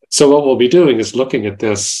 So what we'll be doing is looking at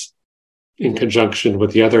this in conjunction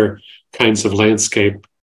with the other kinds of landscape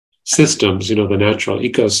systems, the natural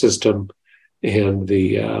ecosystem and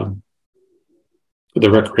the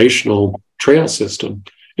recreational trail system,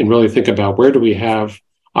 and really think about where do we have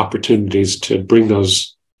opportunities to bring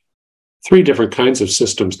those three different kinds of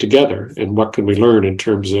systems together, and what can we learn in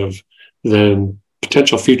terms of then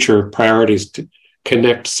potential future priorities to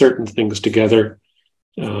connect certain things together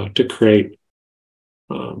to create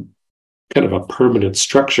kind of a permanent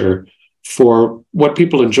structure for what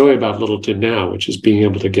people enjoy about Littleton now, which is being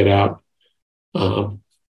able to get out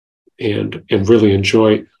and really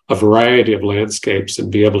enjoy a variety of landscapes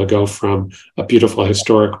and be able to go from a beautiful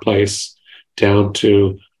historic place down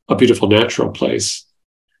to a beautiful natural place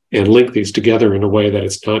and link these together in a way that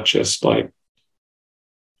it's not just like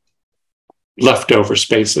leftover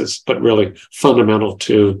spaces, but really fundamental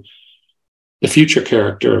to the future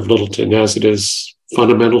character of Littleton as it is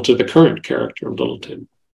fundamental to the current character of Littleton.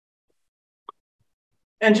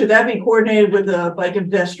 And should that be coordinated with the bike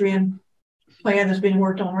and pedestrian plan that's being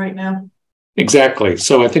worked on right now? Exactly.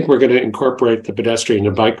 So I think we're going to incorporate the pedestrian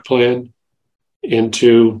and bike plan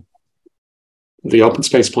into the open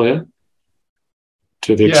space plan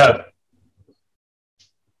to the extent.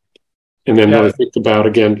 And then really think about,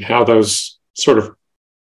 again, how those sort of,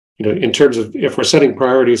 in terms of if we're setting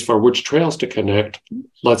priorities for which trails to connect,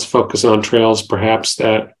 let's focus on trails perhaps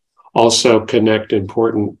that also connect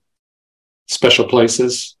important special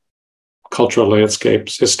places, cultural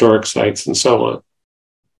landscapes, historic sites, and so on.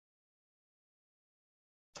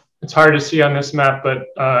 It's hard to see on this map, but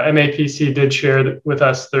MAPC did share with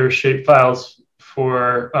us their shape files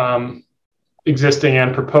for existing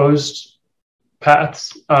and proposed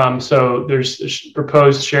paths. So there's a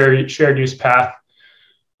proposed shared use path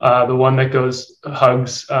the one that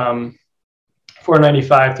hugs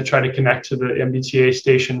 495 to try to connect to the MBTA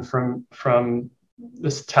station from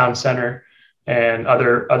this town center, and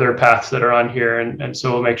other paths that are on here. And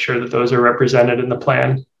so we'll make sure that those are represented in the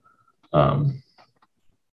plan.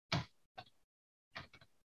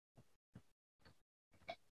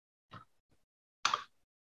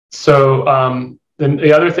 Then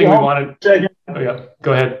the other thing we wanted. Oh yeah,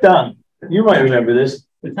 go ahead. Don, you might remember this.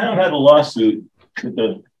 The town had a lawsuit with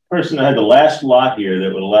the person that had the last lot here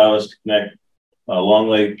that would allow us to connect Long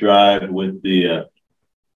Lake Drive with the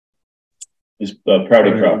this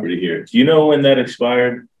Prouty property here. Do you know when that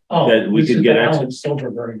expired? Oh, that we could get access.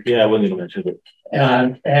 Silverberg. Yeah, I wasn't going to mention it.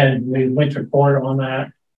 And we went to court on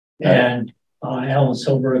that, and Alan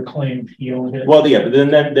Silver claimed he owned it. Well, yeah, but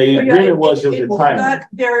then the agreement was it was a time.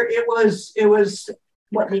 It was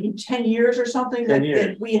what, maybe 10 years or something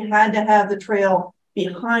that we had to have the trail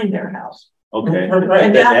behind their house. Okay.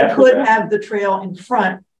 And now we could have the trail in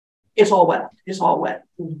front. It's all wet. It's all wet.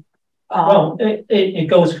 Well, it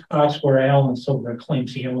goes across where Alan Silver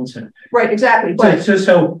claims he owns it. Right, exactly. But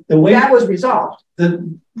so the way that was resolved.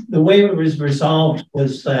 The way it was resolved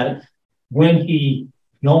was that when he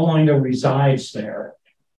no longer resides there,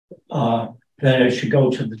 then it should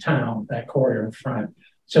go to the town, that corridor in front.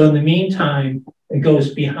 So in the meantime, it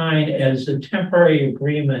goes behind as a temporary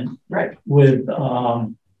agreement, right, with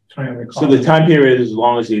trying to recall. So the time period is as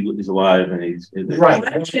long as he's alive and he's right.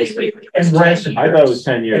 And resident. I thought it was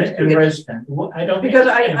 10 years. And resident. I don't, because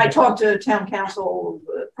I talked to town council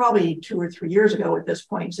probably 2 or 3 years ago at this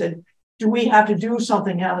point, said, do we have to do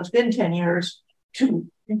something now that's been 10 years to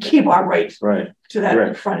keep our rights to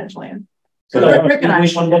that frontage land? So we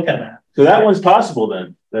should look at that. So that one's possible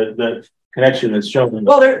then, that connection that's shown.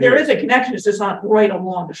 Well, there is a connection, it's just not right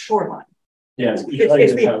along the shoreline. Yeah,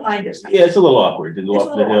 it's behind us. Yeah, it's a little awkward to go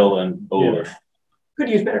up the hill and over. Could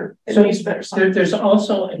use better. There's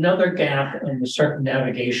also another gap in the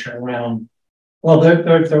circumnavigation around. Well,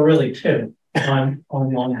 there really two on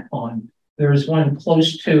Long Pond. There's one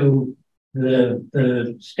close to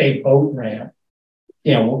the state boat ramp.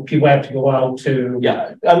 You know, people have to go out to.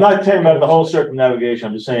 Yeah, I'm not talking about the whole circumnavigation.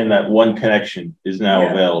 I'm just saying that one connection is now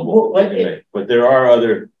available. But there are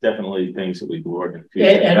other definitely things that we can work in the future.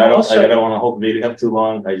 And I don't want to hold the meeting up too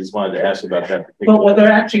long. I just wanted to ask about that. Well, there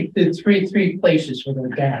are actually three places where there are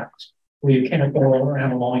gaps where you can't go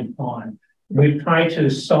around Long Pond. We've tried to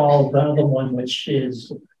solve the other one, which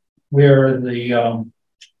is where the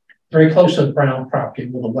very close to the Brown property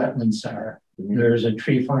where the wetlands are. There's a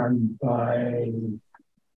tree farm by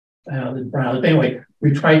the Brown. Anyway,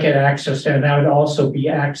 we try to get access there. And that would also be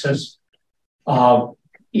access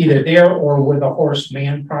either there or where the Horace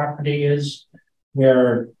Mann property is,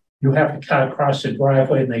 where you have to cut across the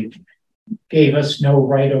driveway, and they gave us no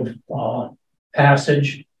right of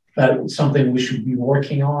passage. That's something we should be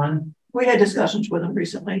working on. We had discussions with them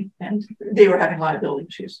recently, and they were having liability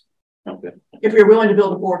issues. Okay. If you're willing to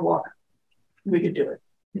build a boardwalk, we could do it.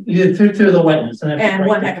 Through the wetlands. And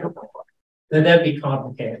one heck of a boardwalk. Then that'd be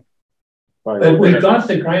complicated. But we got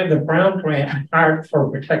the Brown grant part for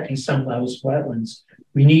protecting some of those wetlands.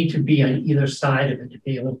 We need to be on either side of it to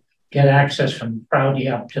be able to get access from Prouty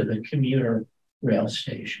up to the commuter rail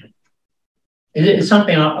station. It's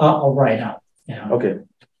something I'll write up. Yeah. Okay.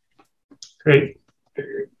 Great.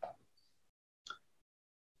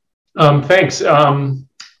 Thanks. I'm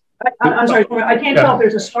sorry, I can't tell if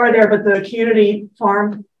there's a star there, but the community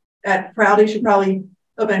farm at Prouty should probably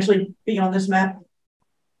eventually be on this map.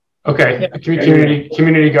 Okay,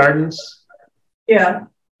 community gardens. Yeah.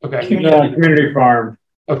 Okay. Community farm.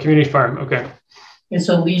 Oh, community farm. Okay. It's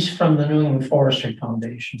a lease from the New England Forestry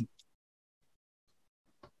Foundation.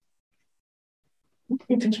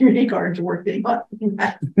 The community gardens are worth being on.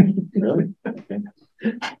 Really? Okay.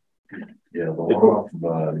 Yeah, the one off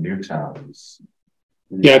Newtown is.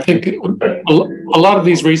 Yeah, I think a lot of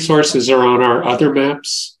these resources are on our other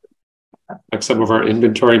maps, like some of our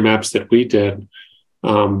inventory maps that we did.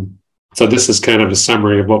 So this is kind of a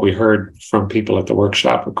summary of what we heard from people at the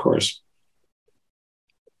workshop, of course.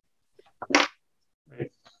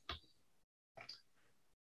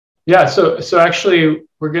 Yeah, so actually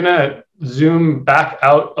we're gonna zoom back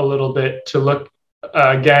out a little bit to look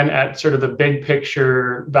again at sort of the big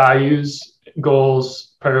picture values,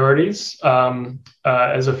 goals, priorities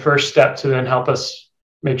as a first step to then help us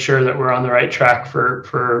make sure that we're on the right track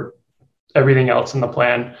for everything else in the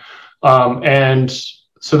plan. And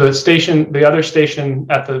so the other station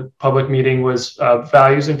at the public meeting was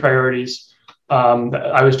values and priorities.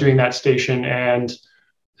 I was doing that station and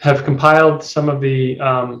have compiled some of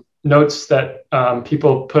the notes that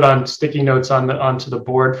people put on sticky notes onto the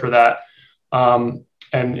board for that.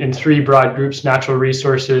 and in three broad groups: natural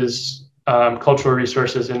resources, cultural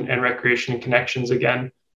resources, and recreation and connections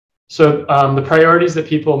again. So the priorities that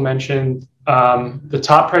people mentioned, the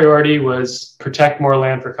top priority was protect more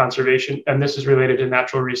land for conservation, and this is related to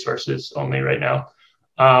natural resources only right now.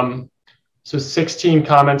 So 16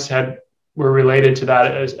 comments were related to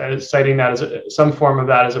that, as citing that as some form of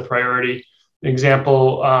that as a priority. An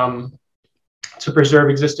example, to preserve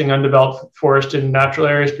existing undeveloped forested and natural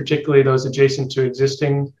areas, particularly those adjacent to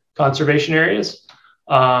existing conservation areas,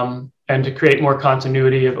 and to create more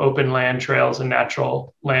continuity of open land trails and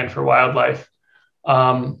natural land for wildlife.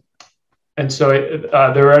 And so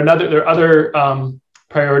there are other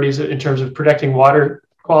priorities in terms of protecting water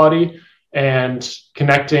quality and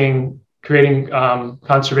creating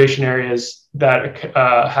conservation areas that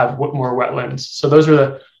have more wetlands. So those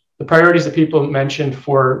are the priorities that people mentioned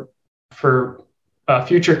for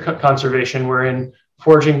future conservation. Were in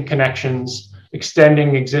forging connections,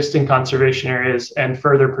 extending existing conservation areas, and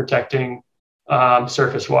further protecting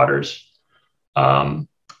surface waters.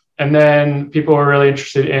 And then people were really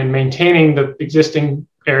interested in maintaining the existing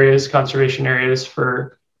areas, conservation areas,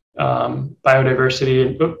 for biodiversity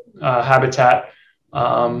and habitat.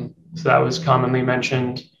 So that was commonly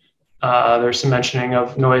mentioned. There's some mentioning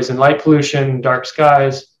of noise and light pollution, dark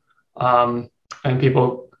skies, and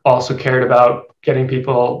people also cared about getting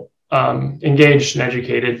people engaged and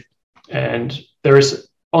educated. And there was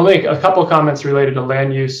only a couple of comments related to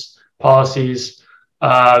land use policies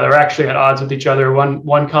that were actually at odds with each other.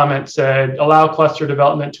 One comment said, allow cluster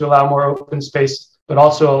development to allow more open space, but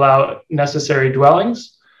also allow necessary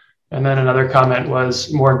dwellings. And then another comment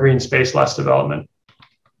was more green space, less development.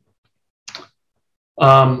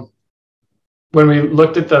 When we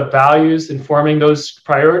looked at the values informing those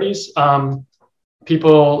priorities,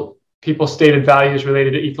 people stated values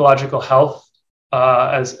related to ecological health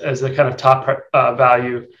as a kind of top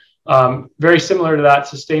value. Very similar to that,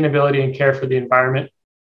 sustainability and care for the environment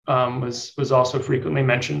was also frequently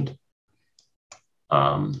mentioned.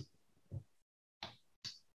 For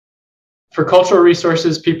cultural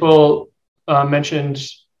resources, people mentioned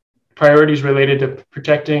priorities related to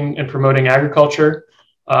protecting and promoting agriculture,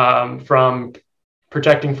 from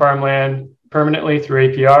protecting farmland permanently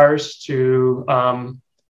through APRs to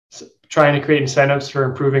trying to create incentives for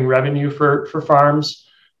improving revenue for farms,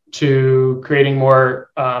 to creating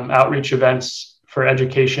more outreach events for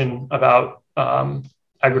education about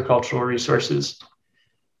agricultural resources.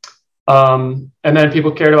 And then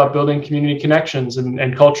people cared about building community connections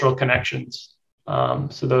and cultural connections.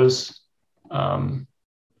 So those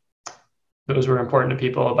were important to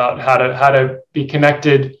people, about how to be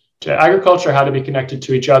connected to agriculture, how to be connected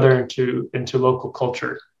to each other and to local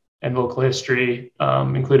culture and local history,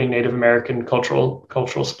 including Native American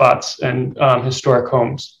cultural spots and historic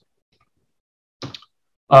homes.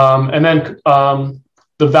 And then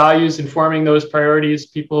the values informing those priorities,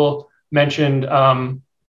 people mentioned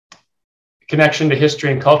connection to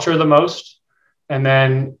history and culture the most, and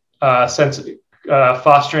then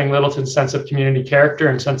fostering Littleton's sense of community character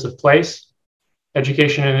and sense of place.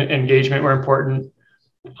 Education and engagement were important,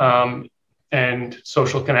 and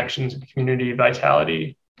social connections and community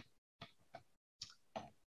vitality.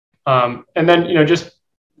 And then, just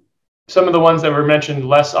some of the ones that were mentioned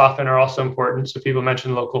less often are also important. So people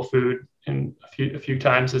mentioned local food a few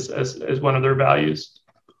times as one of their values.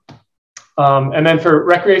 And then for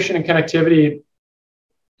recreation and connectivity,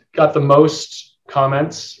 got the most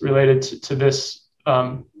comments related to this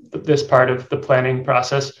part of the planning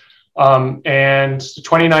process. And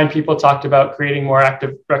 29 people talked about creating more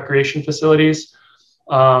active recreation facilities,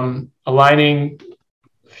 aligning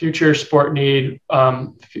future sport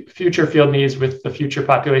future field needs with the future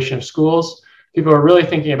population of schools. People are really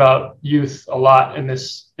thinking about youth a lot in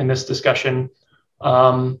this discussion,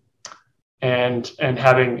 and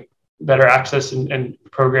having better access and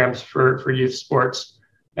programs for youth sports.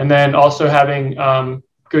 And then also having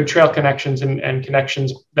good trail connections and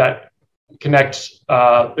connections that connect,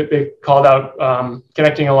 they called out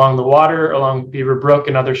connecting along the water, along Beaver Brook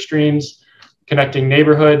and other streams, connecting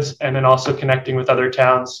neighborhoods, and then also connecting with other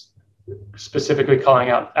towns, specifically calling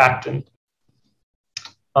out Acton.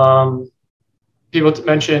 People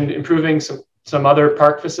mentioned improving some other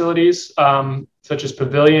park facilities, such as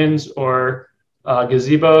pavilions or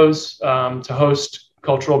gazebos, to host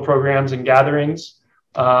cultural programs and gatherings,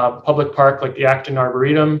 public park like the Acton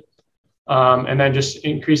Arboretum, and then just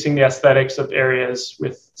increasing the aesthetics of areas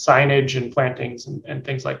with signage and plantings and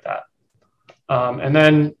things like that. And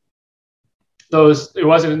then it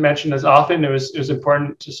wasn't mentioned as often. It was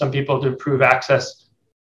important to some people to improve access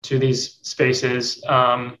to these spaces,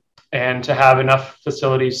 and to have enough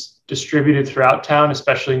facilities distributed throughout town,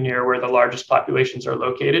 especially near where the largest populations are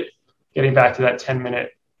located, getting back to that 10-minute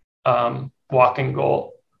walking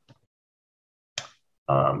goal.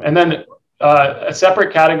 And then a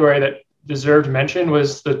separate category that deserved mention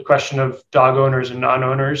was the question of dog owners and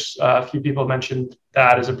non-owners. A few people mentioned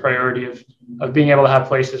that as a priority of being able to have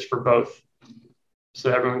places for both, so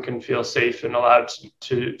that everyone can feel safe and allowed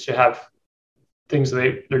to have things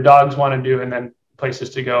their dogs want to do, and then places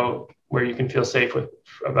to go where you can feel safe with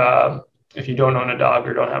if you don't own a dog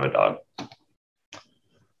or don't have a dog.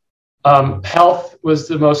 Health was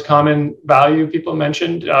the most common value people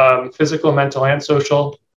mentioned, physical, mental, and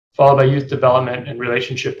social, followed by youth development and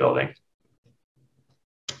relationship building.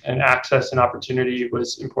 And access and opportunity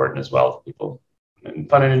was important as well for people, and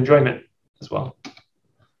fun and enjoyment as well.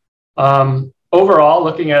 Overall,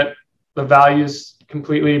 looking at the values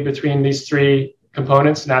completely between these three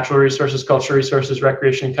components, natural resources, cultural resources,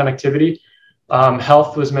 recreation, and connectivity,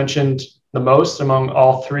 health was mentioned the most among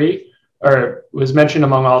all three, or was mentioned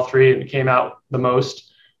among all three, and it came out the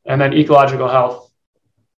most. And then ecological health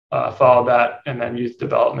followed that, and then youth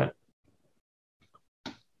development.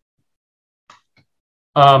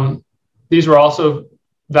 These were also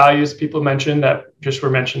values people mentioned that just were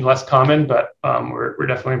mentioned less common, but were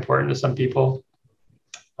definitely important to some people.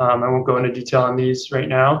 I won't go into detail on these right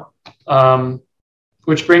now.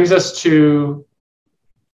 Which brings us to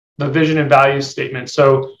the vision and values statement.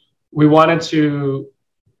 So we wanted to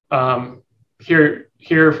hear,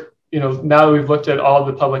 now that we've looked at all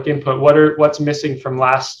the public input, what's missing from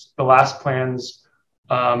the last plan's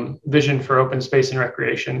vision for open space and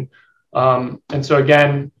recreation. And so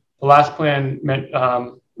again, the last plan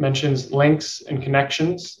mentions links and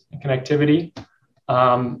connections and connectivity.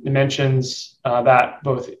 It mentions that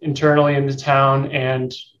both internally in the town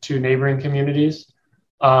and to neighboring communities.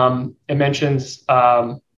 It mentions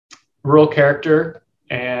rural character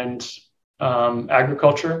and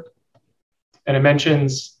agriculture. And it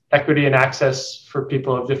mentions equity and access for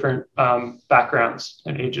people of different backgrounds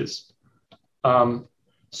and ages.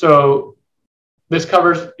 So this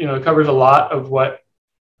covers a lot of what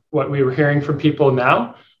we were hearing from people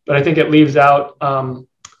now, but I think it leaves out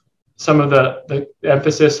some of the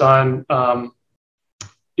emphasis on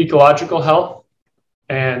ecological health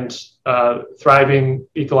and thriving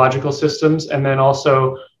ecological systems, and then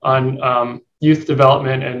also on youth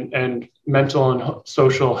development and mental and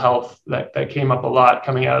social health that came up a lot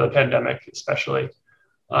coming out of the pandemic, especially.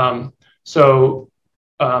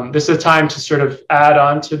 This is a time to sort of add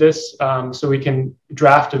on to this, so we can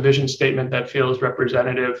draft a vision statement that feels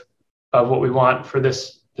representative of what we want for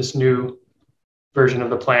this new version of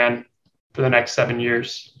the plan for the next 7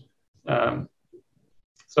 years. So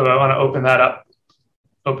I want to open that up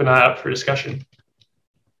for discussion.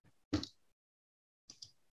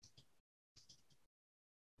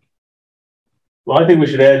 Well, I think we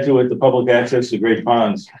should add to it the public access to great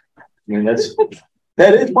ponds. I mean, that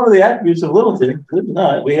is one of the attributes of Littleton.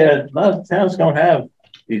 A lot of towns don't have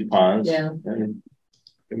these ponds. Yeah. And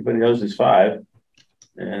everybody knows there's 5,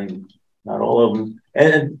 and not all of them.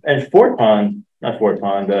 And Fort Pond, not Fort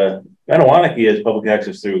Pond, Manawanaki has public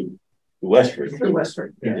access through Westford. Through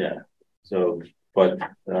Westford. Yeah. So, but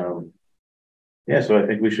so I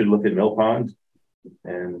think we should look at Mill Pond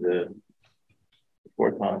and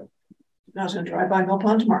Fort Pond. I was going to drive by Mill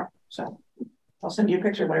Pond tomorrow, so I'll send you a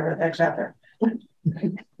picture of whatever the heck's out there.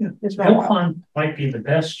 Mill Pond might be the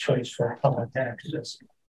best choice for public access.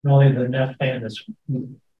 Not only the NEF plan is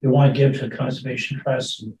we want to give to conservation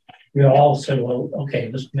trusts. And we all said, well, okay,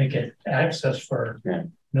 let's make it access for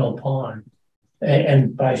Mill Pond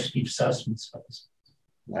and by Steve Sussman's house.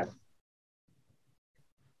 Yeah.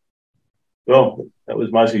 Well, that was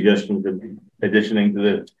my suggestion, to additioning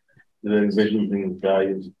to the visions and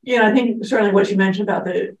values. Yeah, I think certainly what you mentioned about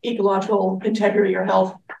the ecological integrity or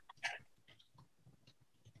health.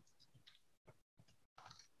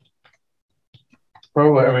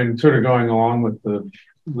 Probably, I mean, sort of going along with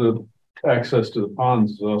the access to the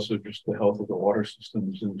ponds is also just the health of the water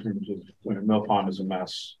systems in terms of when Mill Pond is a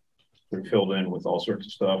mess. They're filled in with all sorts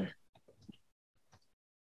of stuff.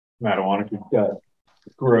 Manawanaki got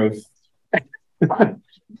growth.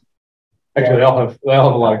 Actually, they all have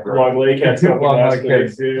a lot of growth. Long Lake had some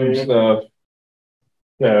stuff.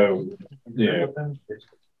 So yeah.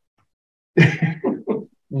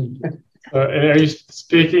 Are you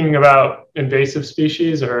speaking about invasive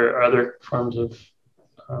species or other forms of?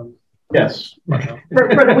 Yes. For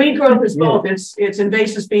the weed growth, is both. It's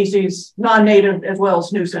invasive species, non-native as well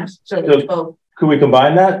as nuisance. So it's both. Could we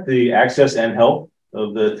combine that, the access and health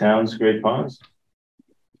of the town's great ponds?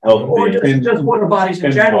 Or just water bodies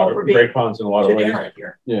in general for being great ponds and waterways.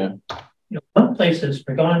 here. Yeah. one place that's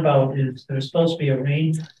forgotten about is there's supposed to be a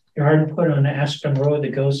rain garden put on Aspen Road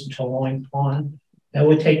that goes into Loing Pond. That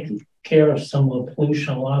would take care of some of the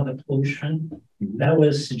pollution, a lot of the pollution. That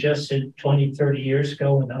was suggested 20, 30 years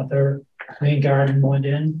ago. Another rain garden went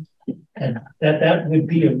in. And that would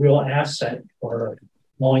be a real asset for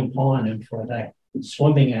Loing Pond and for that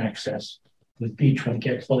swimming access. The beach wouldn't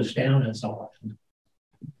get closed down as often.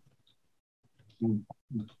 Do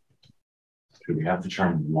we have the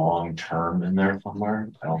term long-term in there somewhere?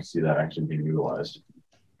 I don't see that actually being utilized.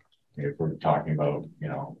 If we're talking about,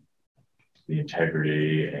 the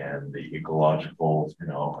integrity and the ecological,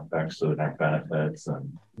 effects of the net benefits,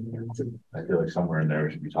 and I feel like somewhere in there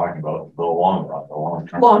we should be talking about the long run, the long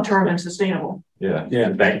term. Long term and sustainable. Yeah.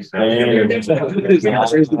 Thanks.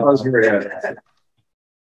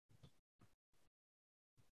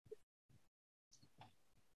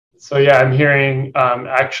 So yeah, I'm hearing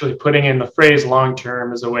actually putting in the phrase long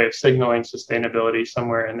term as a way of signaling sustainability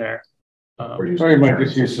somewhere in there. We might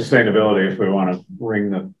just use sustainability if we want to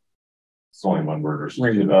ring It's only one word or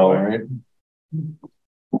ring the bell, right?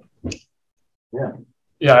 Yeah.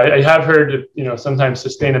 Yeah, I have heard, sometimes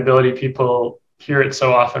sustainability people hear it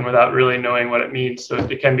so often without really knowing what it means. So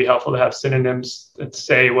it can be helpful to have synonyms that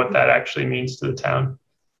say what that actually means to the town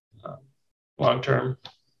long term.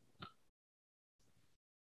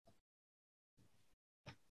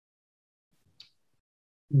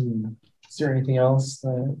 Is there anything else?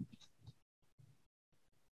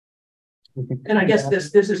 And I guess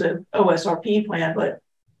this is an OSRP plan, but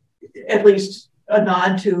at least a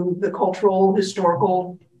nod to the cultural,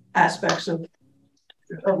 historical aspects of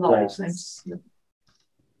those things.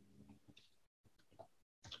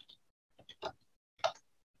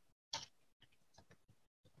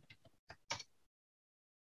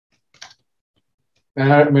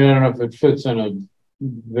 And I mean, I don't know if it fits in a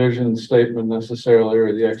vision statement necessarily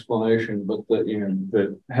or the explanation, but that,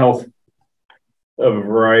 that health of a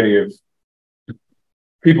variety of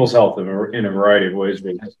people's health in a variety of ways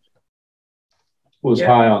was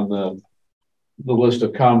high on the list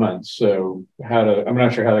of comments. So I'm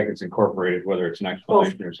not sure how that gets incorporated, whether it's an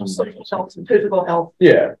explanation or something. Social health and physical health.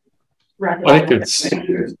 Yeah. I think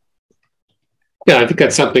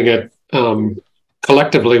that's something that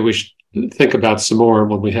collectively we should think about some more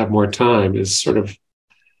when we have more time. Is sort of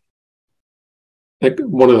like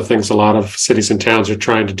one of the things a lot of cities and towns are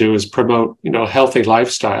trying to do is promote, healthy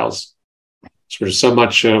lifestyles. Sort of so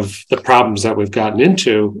much of the problems that we've gotten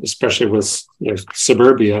into, especially with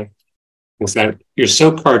suburbia, is that you're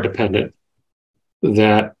so car dependent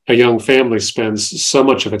that a young family spends so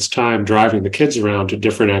much of its time driving the kids around to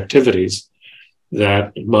different activities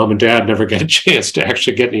that mom and dad never get a chance to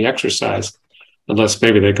actually get any exercise unless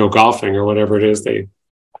maybe they go golfing or whatever it is they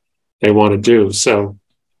want to do. So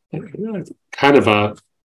kind of a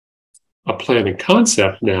planning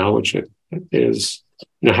concept now, which is,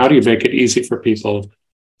 how do you make it easy for people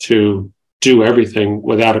to do everything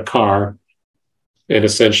without a car and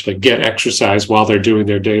essentially get exercise while they're doing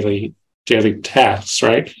their daily tasks,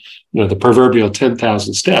 right? The proverbial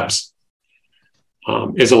 10,000 steps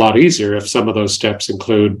is a lot easier if some of those steps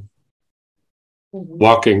include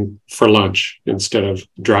walking for lunch instead of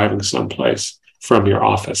driving someplace from your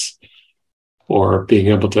office, or being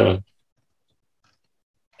able to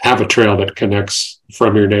have a trail that connects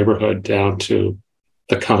from your neighborhood down to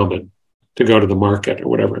the common to go to the market or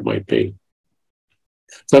whatever it might be.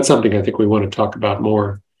 So that's something I think we want to talk about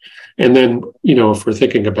more. And then, if we're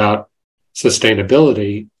thinking about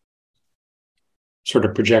sustainability, sort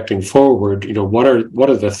of projecting forward, what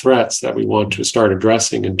are the threats that we want to start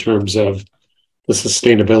addressing in terms of the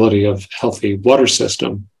sustainability of healthy water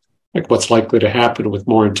system, like what's likely to happen with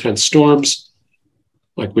more intense storms,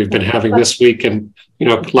 like we've been having this week, and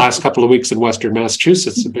last couple of weeks in Western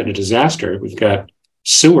Massachusetts have been a disaster. We've got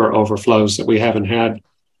sewer overflows that we haven't had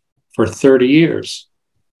for 30 years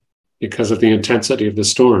because of the intensity of the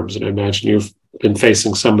storms. And I imagine you've been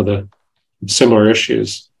facing some of the similar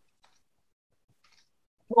issues.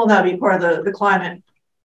 Well, that'd be part of the climate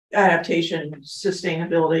adaptation,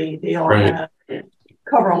 sustainability. They all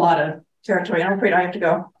cover a lot of territory. I'm afraid I have to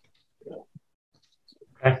go.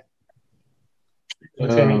 I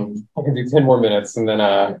can do 10 more minutes and then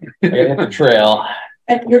I gotta hit the trail.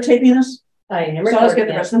 And you're taping this? I am. So let's get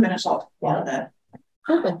the rest of the minutes off of that.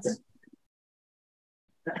 Perfect.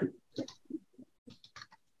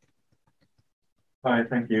 Bye,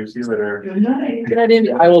 thank you. See you later. Good night. Good night,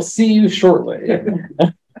 Andy. I will see you shortly.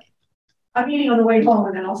 I'm eating on the way home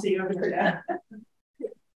and then I'll see you over there.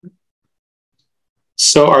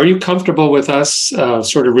 So are you comfortable with us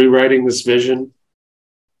sort of rewriting this vision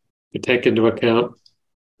to take into account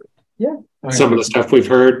some of the stuff we've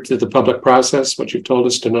heard through the public process, what you've told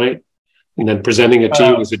us tonight, and then presenting it to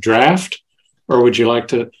you as a draft? Or would you like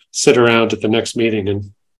to sit around at the next meeting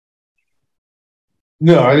and?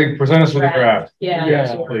 No, I think present us with a draft. Yeah.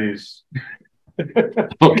 Yes, please.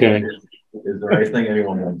 Okay. Is there anything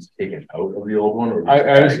anyone wants taken out of the old one? Or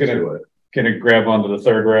I was gonna grab onto the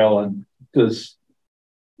third rail, and just,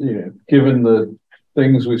 given the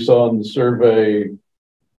things we saw in the survey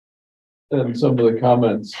and some of the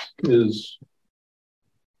comments, is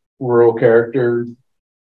rural character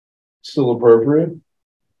still appropriate?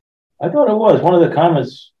 I thought it was. One of the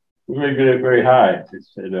comments very high. It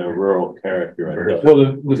said rural character.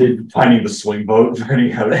 Well, finding the swing vote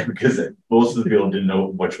because most of the people didn't know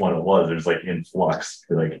which one it was. There's like in flux.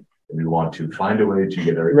 Like, we want to find a way to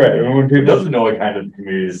get everybody. Right. When people doesn't know what kind of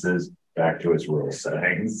community this is, back to its rural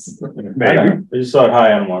settings. Maybe. I just saw it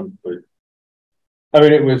high on one, but I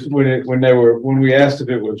mean, it was when we asked if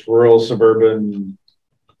it was rural, suburban,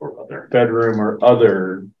 or other bedroom or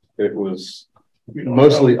other, it was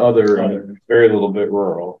mostly other and very little bit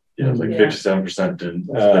rural. Yeah, it was like 57% didn't.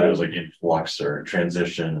 It was like in flux or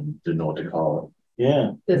transition and didn't know what to call it.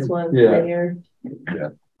 Yeah. This one right here. Yeah.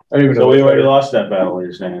 So we already lost that battle.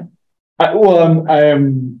 You're saying?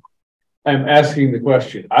 I'm asking the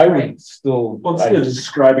question. I would still. Well, it's still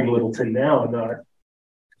describing Littleton now, not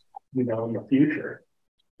in the future.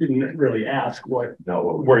 Didn't really ask where you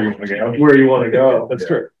want to go. Where you want to go. That's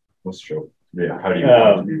true. That's true. Yeah. How do you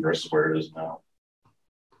want it to be versus where it is now?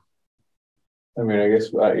 I mean, I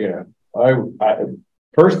guess I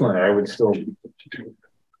personally, I would still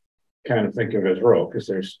kind of think of it as rural, because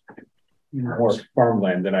there's more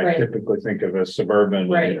farmland than I typically think of as suburban.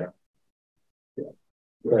 Right.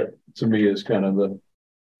 That to me is kind of the.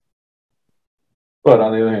 But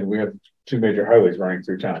on the other hand, we have two major highways running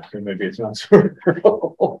through town, so maybe it's not so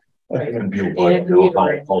rural. That can be like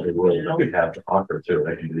all the world that we have to offer too.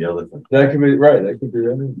 That can be the other thing. That can be right. That could be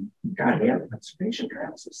that. God, yeah, conservation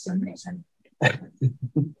trails is amazing. I think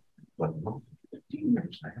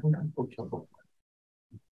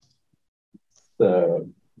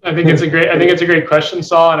it's a great question,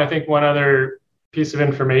 Saul. And I think one other piece of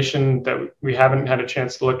information that we haven't had a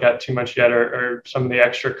chance to look at too much yet are some of the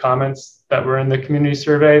extra comments that were in the community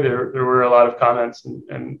survey. There were a lot of comments,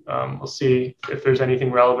 and we'll see if there's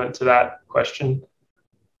anything relevant to that question.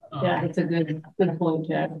 Yeah, it's a good point,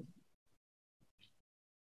 Jack.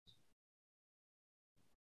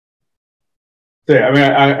 Yeah, I mean,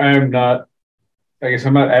 I am not. I guess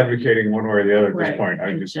I'm not advocating one way or the other at this point.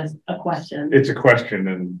 It's just a question. It's a question,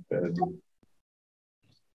 and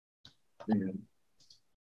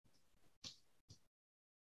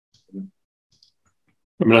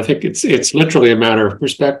I mean, I think it's literally a matter of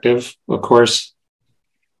perspective. Of course,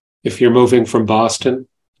 if you're moving from Boston,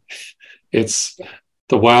 it's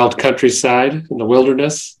the wild countryside and the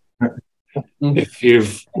wilderness. If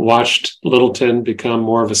you've watched Littleton become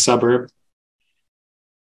more of a suburb,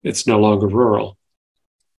 it's no longer rural.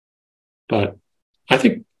 But I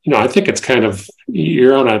think it's kind of,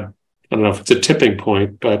 you're on I don't know if it's a tipping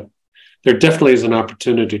point, but there definitely is an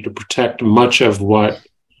opportunity to protect much of what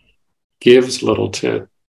gives Littleton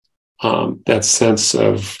that sense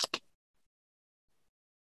of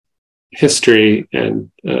history and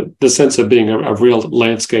the sense of being a real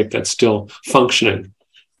landscape that's still functioning,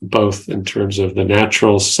 both in terms of the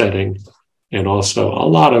natural setting and also a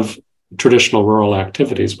lot of traditional rural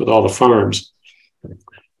activities with all the farms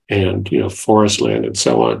and forest land and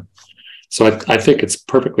so on. So I think it's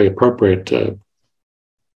perfectly appropriate to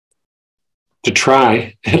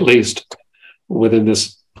try, at least within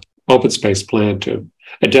this open space plan, to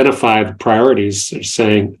identify the priorities,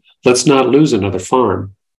 saying, let's not lose another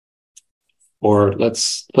farm, or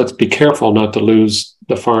let's be careful not to lose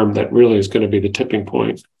the farm that really is going to be the tipping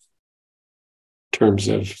point in terms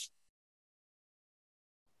of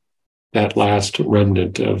that last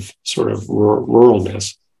remnant of sort of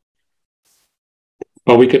ruralness.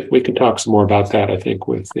 But we could talk some more about that, I think,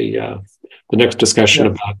 with the next discussion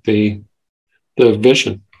about the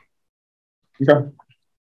vision. Okay.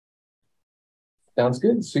 Sounds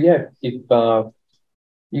good. So yeah, if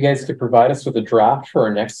you guys could provide us with a draft for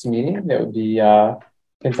our next meeting, that would be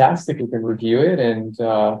fantastic. We can review it and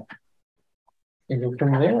go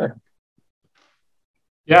from there.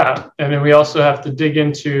 Yeah, and then we also have to dig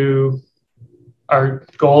into our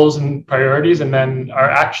goals and priorities, and then our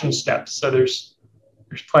action steps. So there's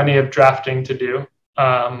plenty of drafting to do.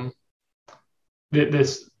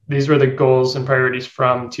 These were the goals and priorities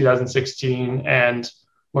from 2016, and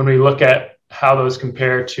when we look at how those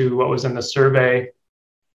compare to what was in the survey,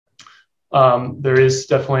 there is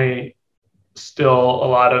definitely still a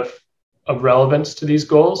lot of of relevance to these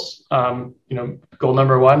goals. Goal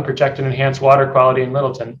number 1, protect and enhance water quality in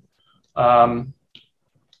Littleton.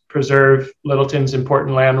 Preserve Littleton's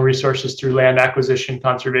important land resources through land acquisition,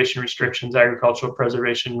 conservation restrictions, agricultural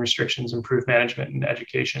preservation restrictions, improved management and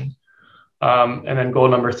education. And then goal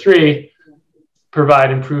number 3,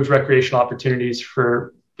 provide improved recreational opportunities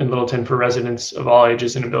in Littleton for residents of all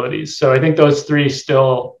ages and abilities. So I think those 3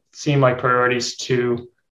 still seem like priorities to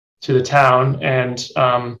the town. And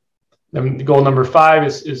then goal number 5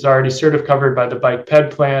 is already sort of covered by the bike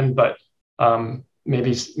ped plan, but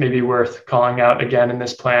maybe worth calling out again in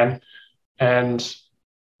this plan. And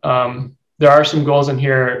there are some goals in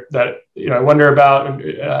here that I wonder about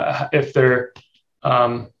if they're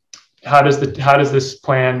how does this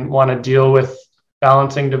plan want to deal with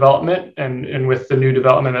balancing development and with the new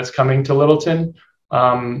development that's coming to Littleton?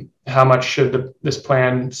 How much should this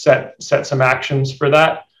plan set some actions for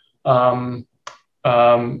that?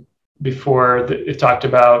 Before it talked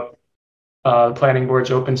about the planning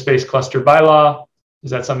board's open space cluster bylaw. Is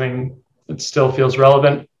that something that still feels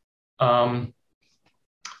relevant?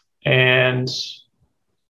 And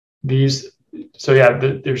these, so yeah,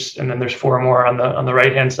 there's 4 more on the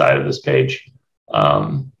right hand side of this page.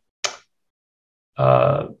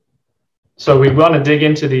 So we want to dig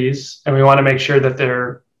into these, and we want to make sure that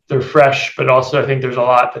they're fresh, but also I think there's a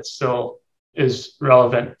lot that still is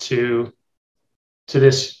relevant to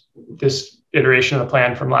this iteration of the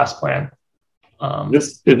plan from last plan.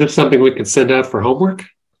 Is this something we can send out for homework?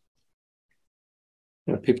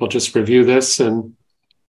 People just review this and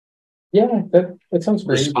that sounds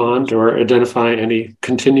great. Respond or identify any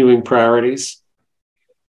continuing priorities,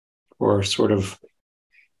 or sort of,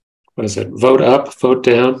 what is it? Vote up, vote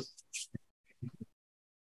down.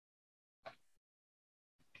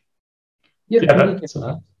 We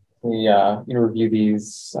review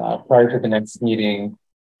these prior to the next meeting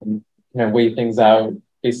and weigh things out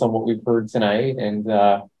based on what we've heard tonight. And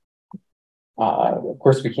of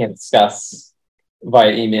course, we can't discuss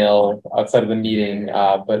via email outside of the meeting,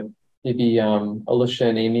 but maybe Alicia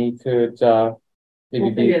and Amy could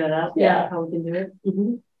maybe figure that out. Yeah, how we can do it.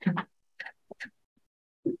 Mm-hmm.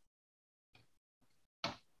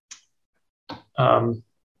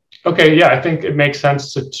 Okay, yeah, I think it makes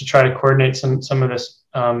sense to try to coordinate some of this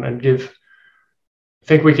and give. I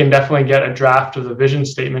think we can definitely get a draft of the vision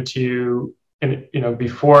statement to you,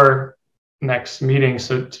 before next meeting.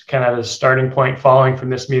 So to kind of have a starting point following from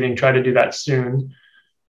this meeting, try to do that soon,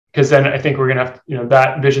 because then I think we're gonna have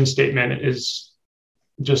that vision statement is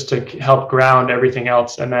just to help ground everything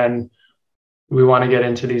else, and then we want to get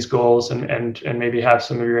into these goals and maybe have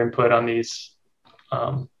some of your input on these.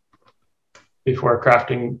 Before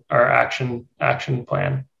crafting our action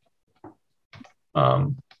plan.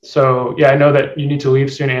 So yeah, I know that you need to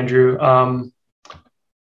leave soon, Andrew.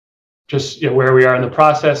 Just where we are in the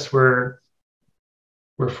process, we're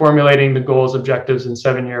formulating the goals, objectives, and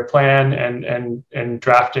 7-year plan, and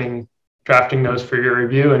drafting those for your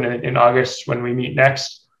review. And in August, when we meet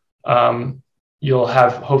next, you'll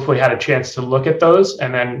have hopefully had a chance to look at those,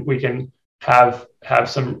 and then we can have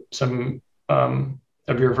some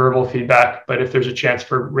of your verbal feedback. But if there's a chance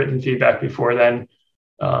for written feedback before then,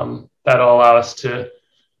 that'll allow us to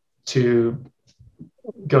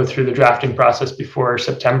go through the drafting process before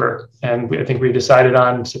September. And I think we decided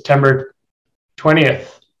on September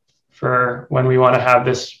 20th for when we want to have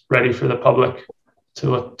this ready for the public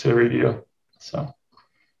to review. So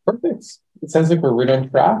perfect. It sounds like we're right on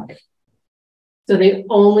track. So the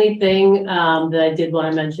only thing that I did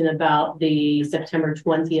want to mention about the September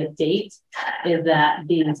 20th date is that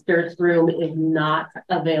the search room is not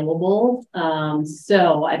available.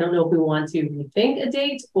 So I don't know if we want to rethink a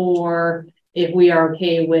date, or if we are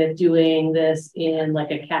okay with doing this in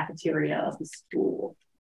like a cafeteria of the school.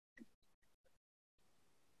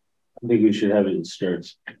 I think we should have it in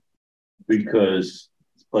Sturts, because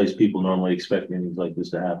it's a place people normally expect things like this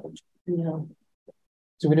to happen. Yeah.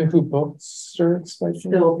 Do we know who booked Sturts?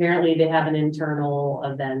 So apparently they have an internal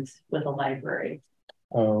event with a library.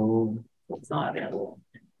 Oh. It's not available.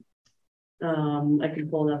 I can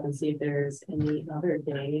pull it up and see if there's any other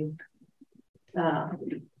day.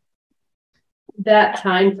 That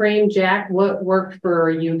time frame, Jack, what worked for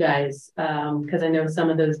you guys? Because I know some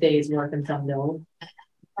of those days work and some don't.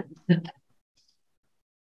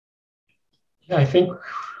 Yeah, I think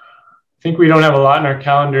we don't have a lot in our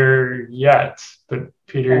calendar yet, but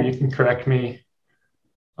Peter, you can correct me.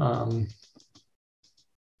 Yeah,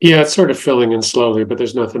 it's sort of filling in slowly, but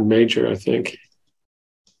there's nothing major, I think.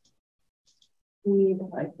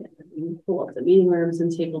 I can pull up the meeting rooms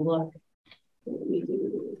and take a look. Let me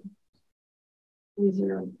do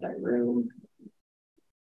user by room.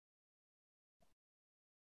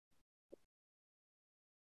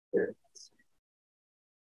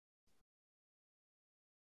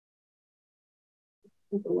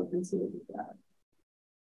 Take a look and see what we got.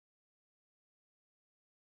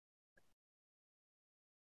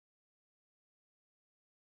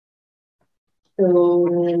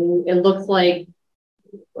 So it looks like,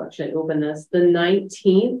 well, should I open this? The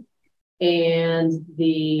 19th and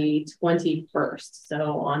the 21st.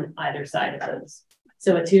 So on either side of those.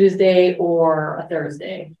 So a Tuesday or a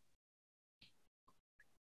Thursday.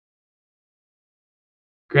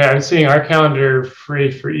 Great. I'm seeing our calendar free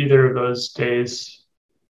for either of those days.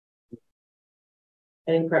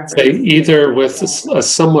 Any preference? Say either with a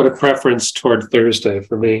somewhat of preference toward Thursday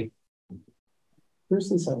for me.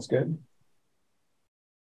 Thursday sounds good.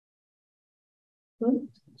 Oh,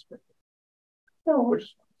 okay. All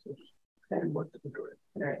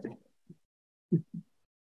right. All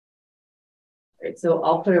right, so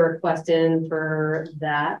I'll put a request in for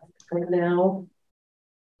that right now.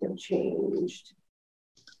 It changed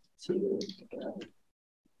to the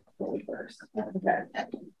 21st. Okay.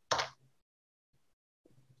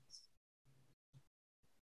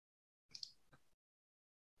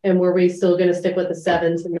 And were we still going to stick with the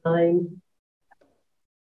 7 to 9?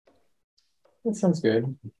 That sounds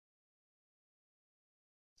good.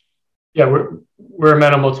 Yeah, we're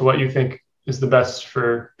amenable to what you think is the best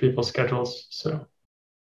for people's schedules. So.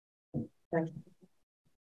 Okay.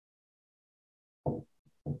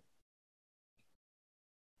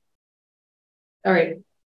 All right.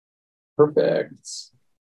 Perfect.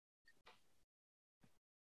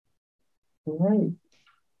 All right.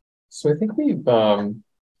 So I think we've got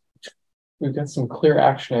some clear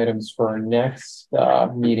action items for our next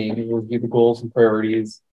meeting. We'll review the goals and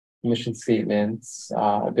priorities, mission statements,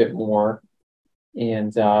 a bit more,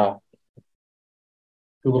 and do a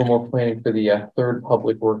little more planning for the third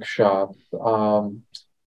public workshop.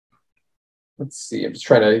 Let's see, I'm just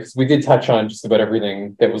trying to, we did touch on just about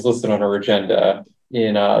everything that was listed on our agenda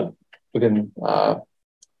in within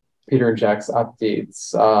Peter and Jack's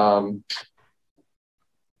updates.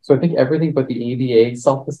 So I think everything but the ADA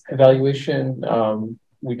self-evaluation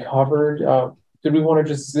we covered. Did we want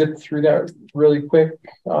to just zip through that really quick?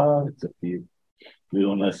 We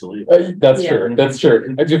don't necessarily. That's true. That's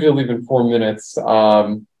true. I do feel leave in 4 minutes.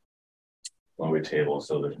 When we table,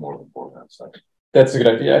 so there's more than 4 minutes. That's a good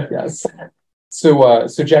idea. Yes. So,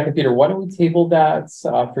 so Jack and Peter, why don't we table that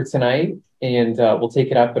for tonight, and we'll take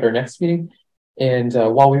it up at our next meeting. And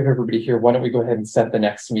while we have everybody here, why don't we go ahead and set the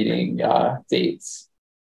next meeting dates?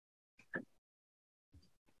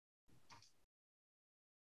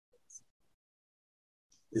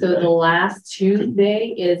 So the last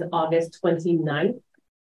Tuesday is August 29th.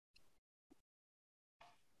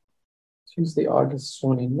 Tuesday, August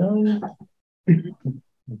 29th. Does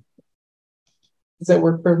that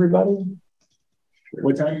work for everybody?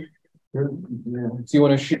 What time? Do you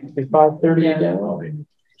want to shoot at 5:30 again?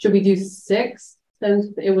 Should we do 6?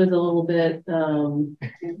 Since it was a little bit,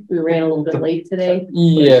 we ran a little bit late today.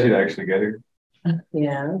 Yeah, did actually get here.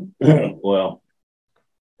 Yeah. Well,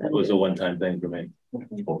 that was a one-time thing for me.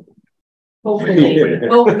 Hopefully.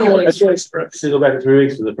 Hopefully. Still go back to 3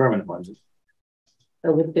 weeks for the permanent ones.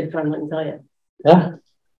 So it's good fun, let me tell you. Yeah.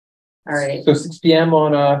 All right. So 6 p.m.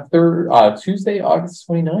 on Tuesday, August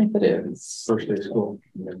 29th it is. First day of school.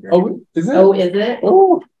 Oh, is it? Oh, is it?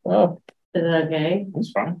 Oh, Is it okay?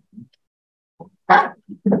 That's fine.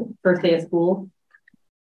 First day of school?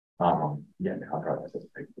 Yeah, I'll drive that.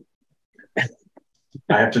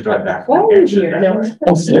 I have to drive back. Why are you here? No.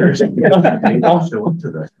 I'm serious. I'll show up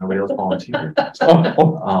to this. Nobody else volunteered.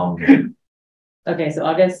 Okay, so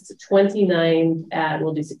August 29th at,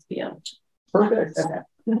 we'll do 6 p.m. Perfect. Okay.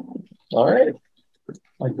 All right.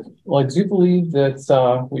 Well, I do believe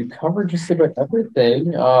that we've covered just about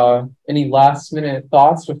everything. Any last minute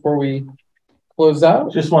thoughts before we close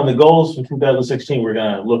out? Just one of the goals for 2016 we're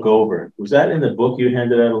going to look over. Was that in the book you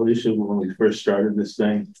handed out, Alicia, when we first started this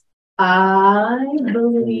thing? I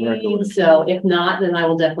believe so. If not, then I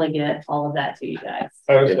will definitely get all of that to you guys.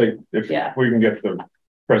 I was like, if Yeah. we can get the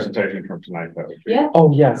presentation from tonight, that would be. Yeah.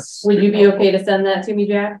 Oh, yes. Would you be okay to send that to me,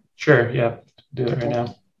 Jack? Sure. Yeah. Do it right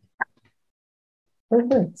now.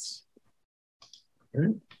 Perfect.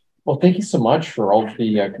 Well, thank you so much for all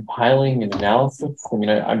the compiling and analysis. I mean,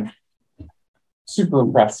 I'm super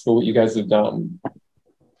impressed with what you guys have done.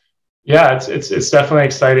 Yeah, it's definitely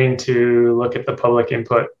exciting to look at the public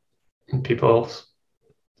input and people's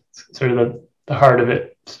sort of the heart of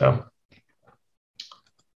it. So.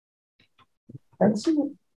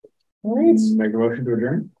 Excellent. All right. Make a motion to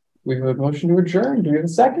adjourn. We have a motion to adjourn. Do we have a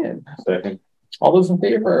second? Second. All those in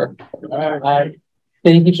favor? Aye.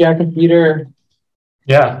 Thank you, Jack and Peter.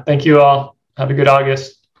 Yeah. Thank you all. Have a good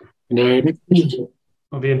August. Good night.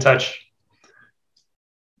 We'll be in touch.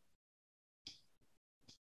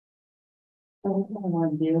 what do I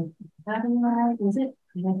want to do? Was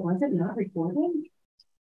it not recording?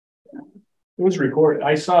 It was recorded.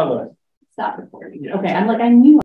 I saw the Stop recording. Okay, I'm like, I knew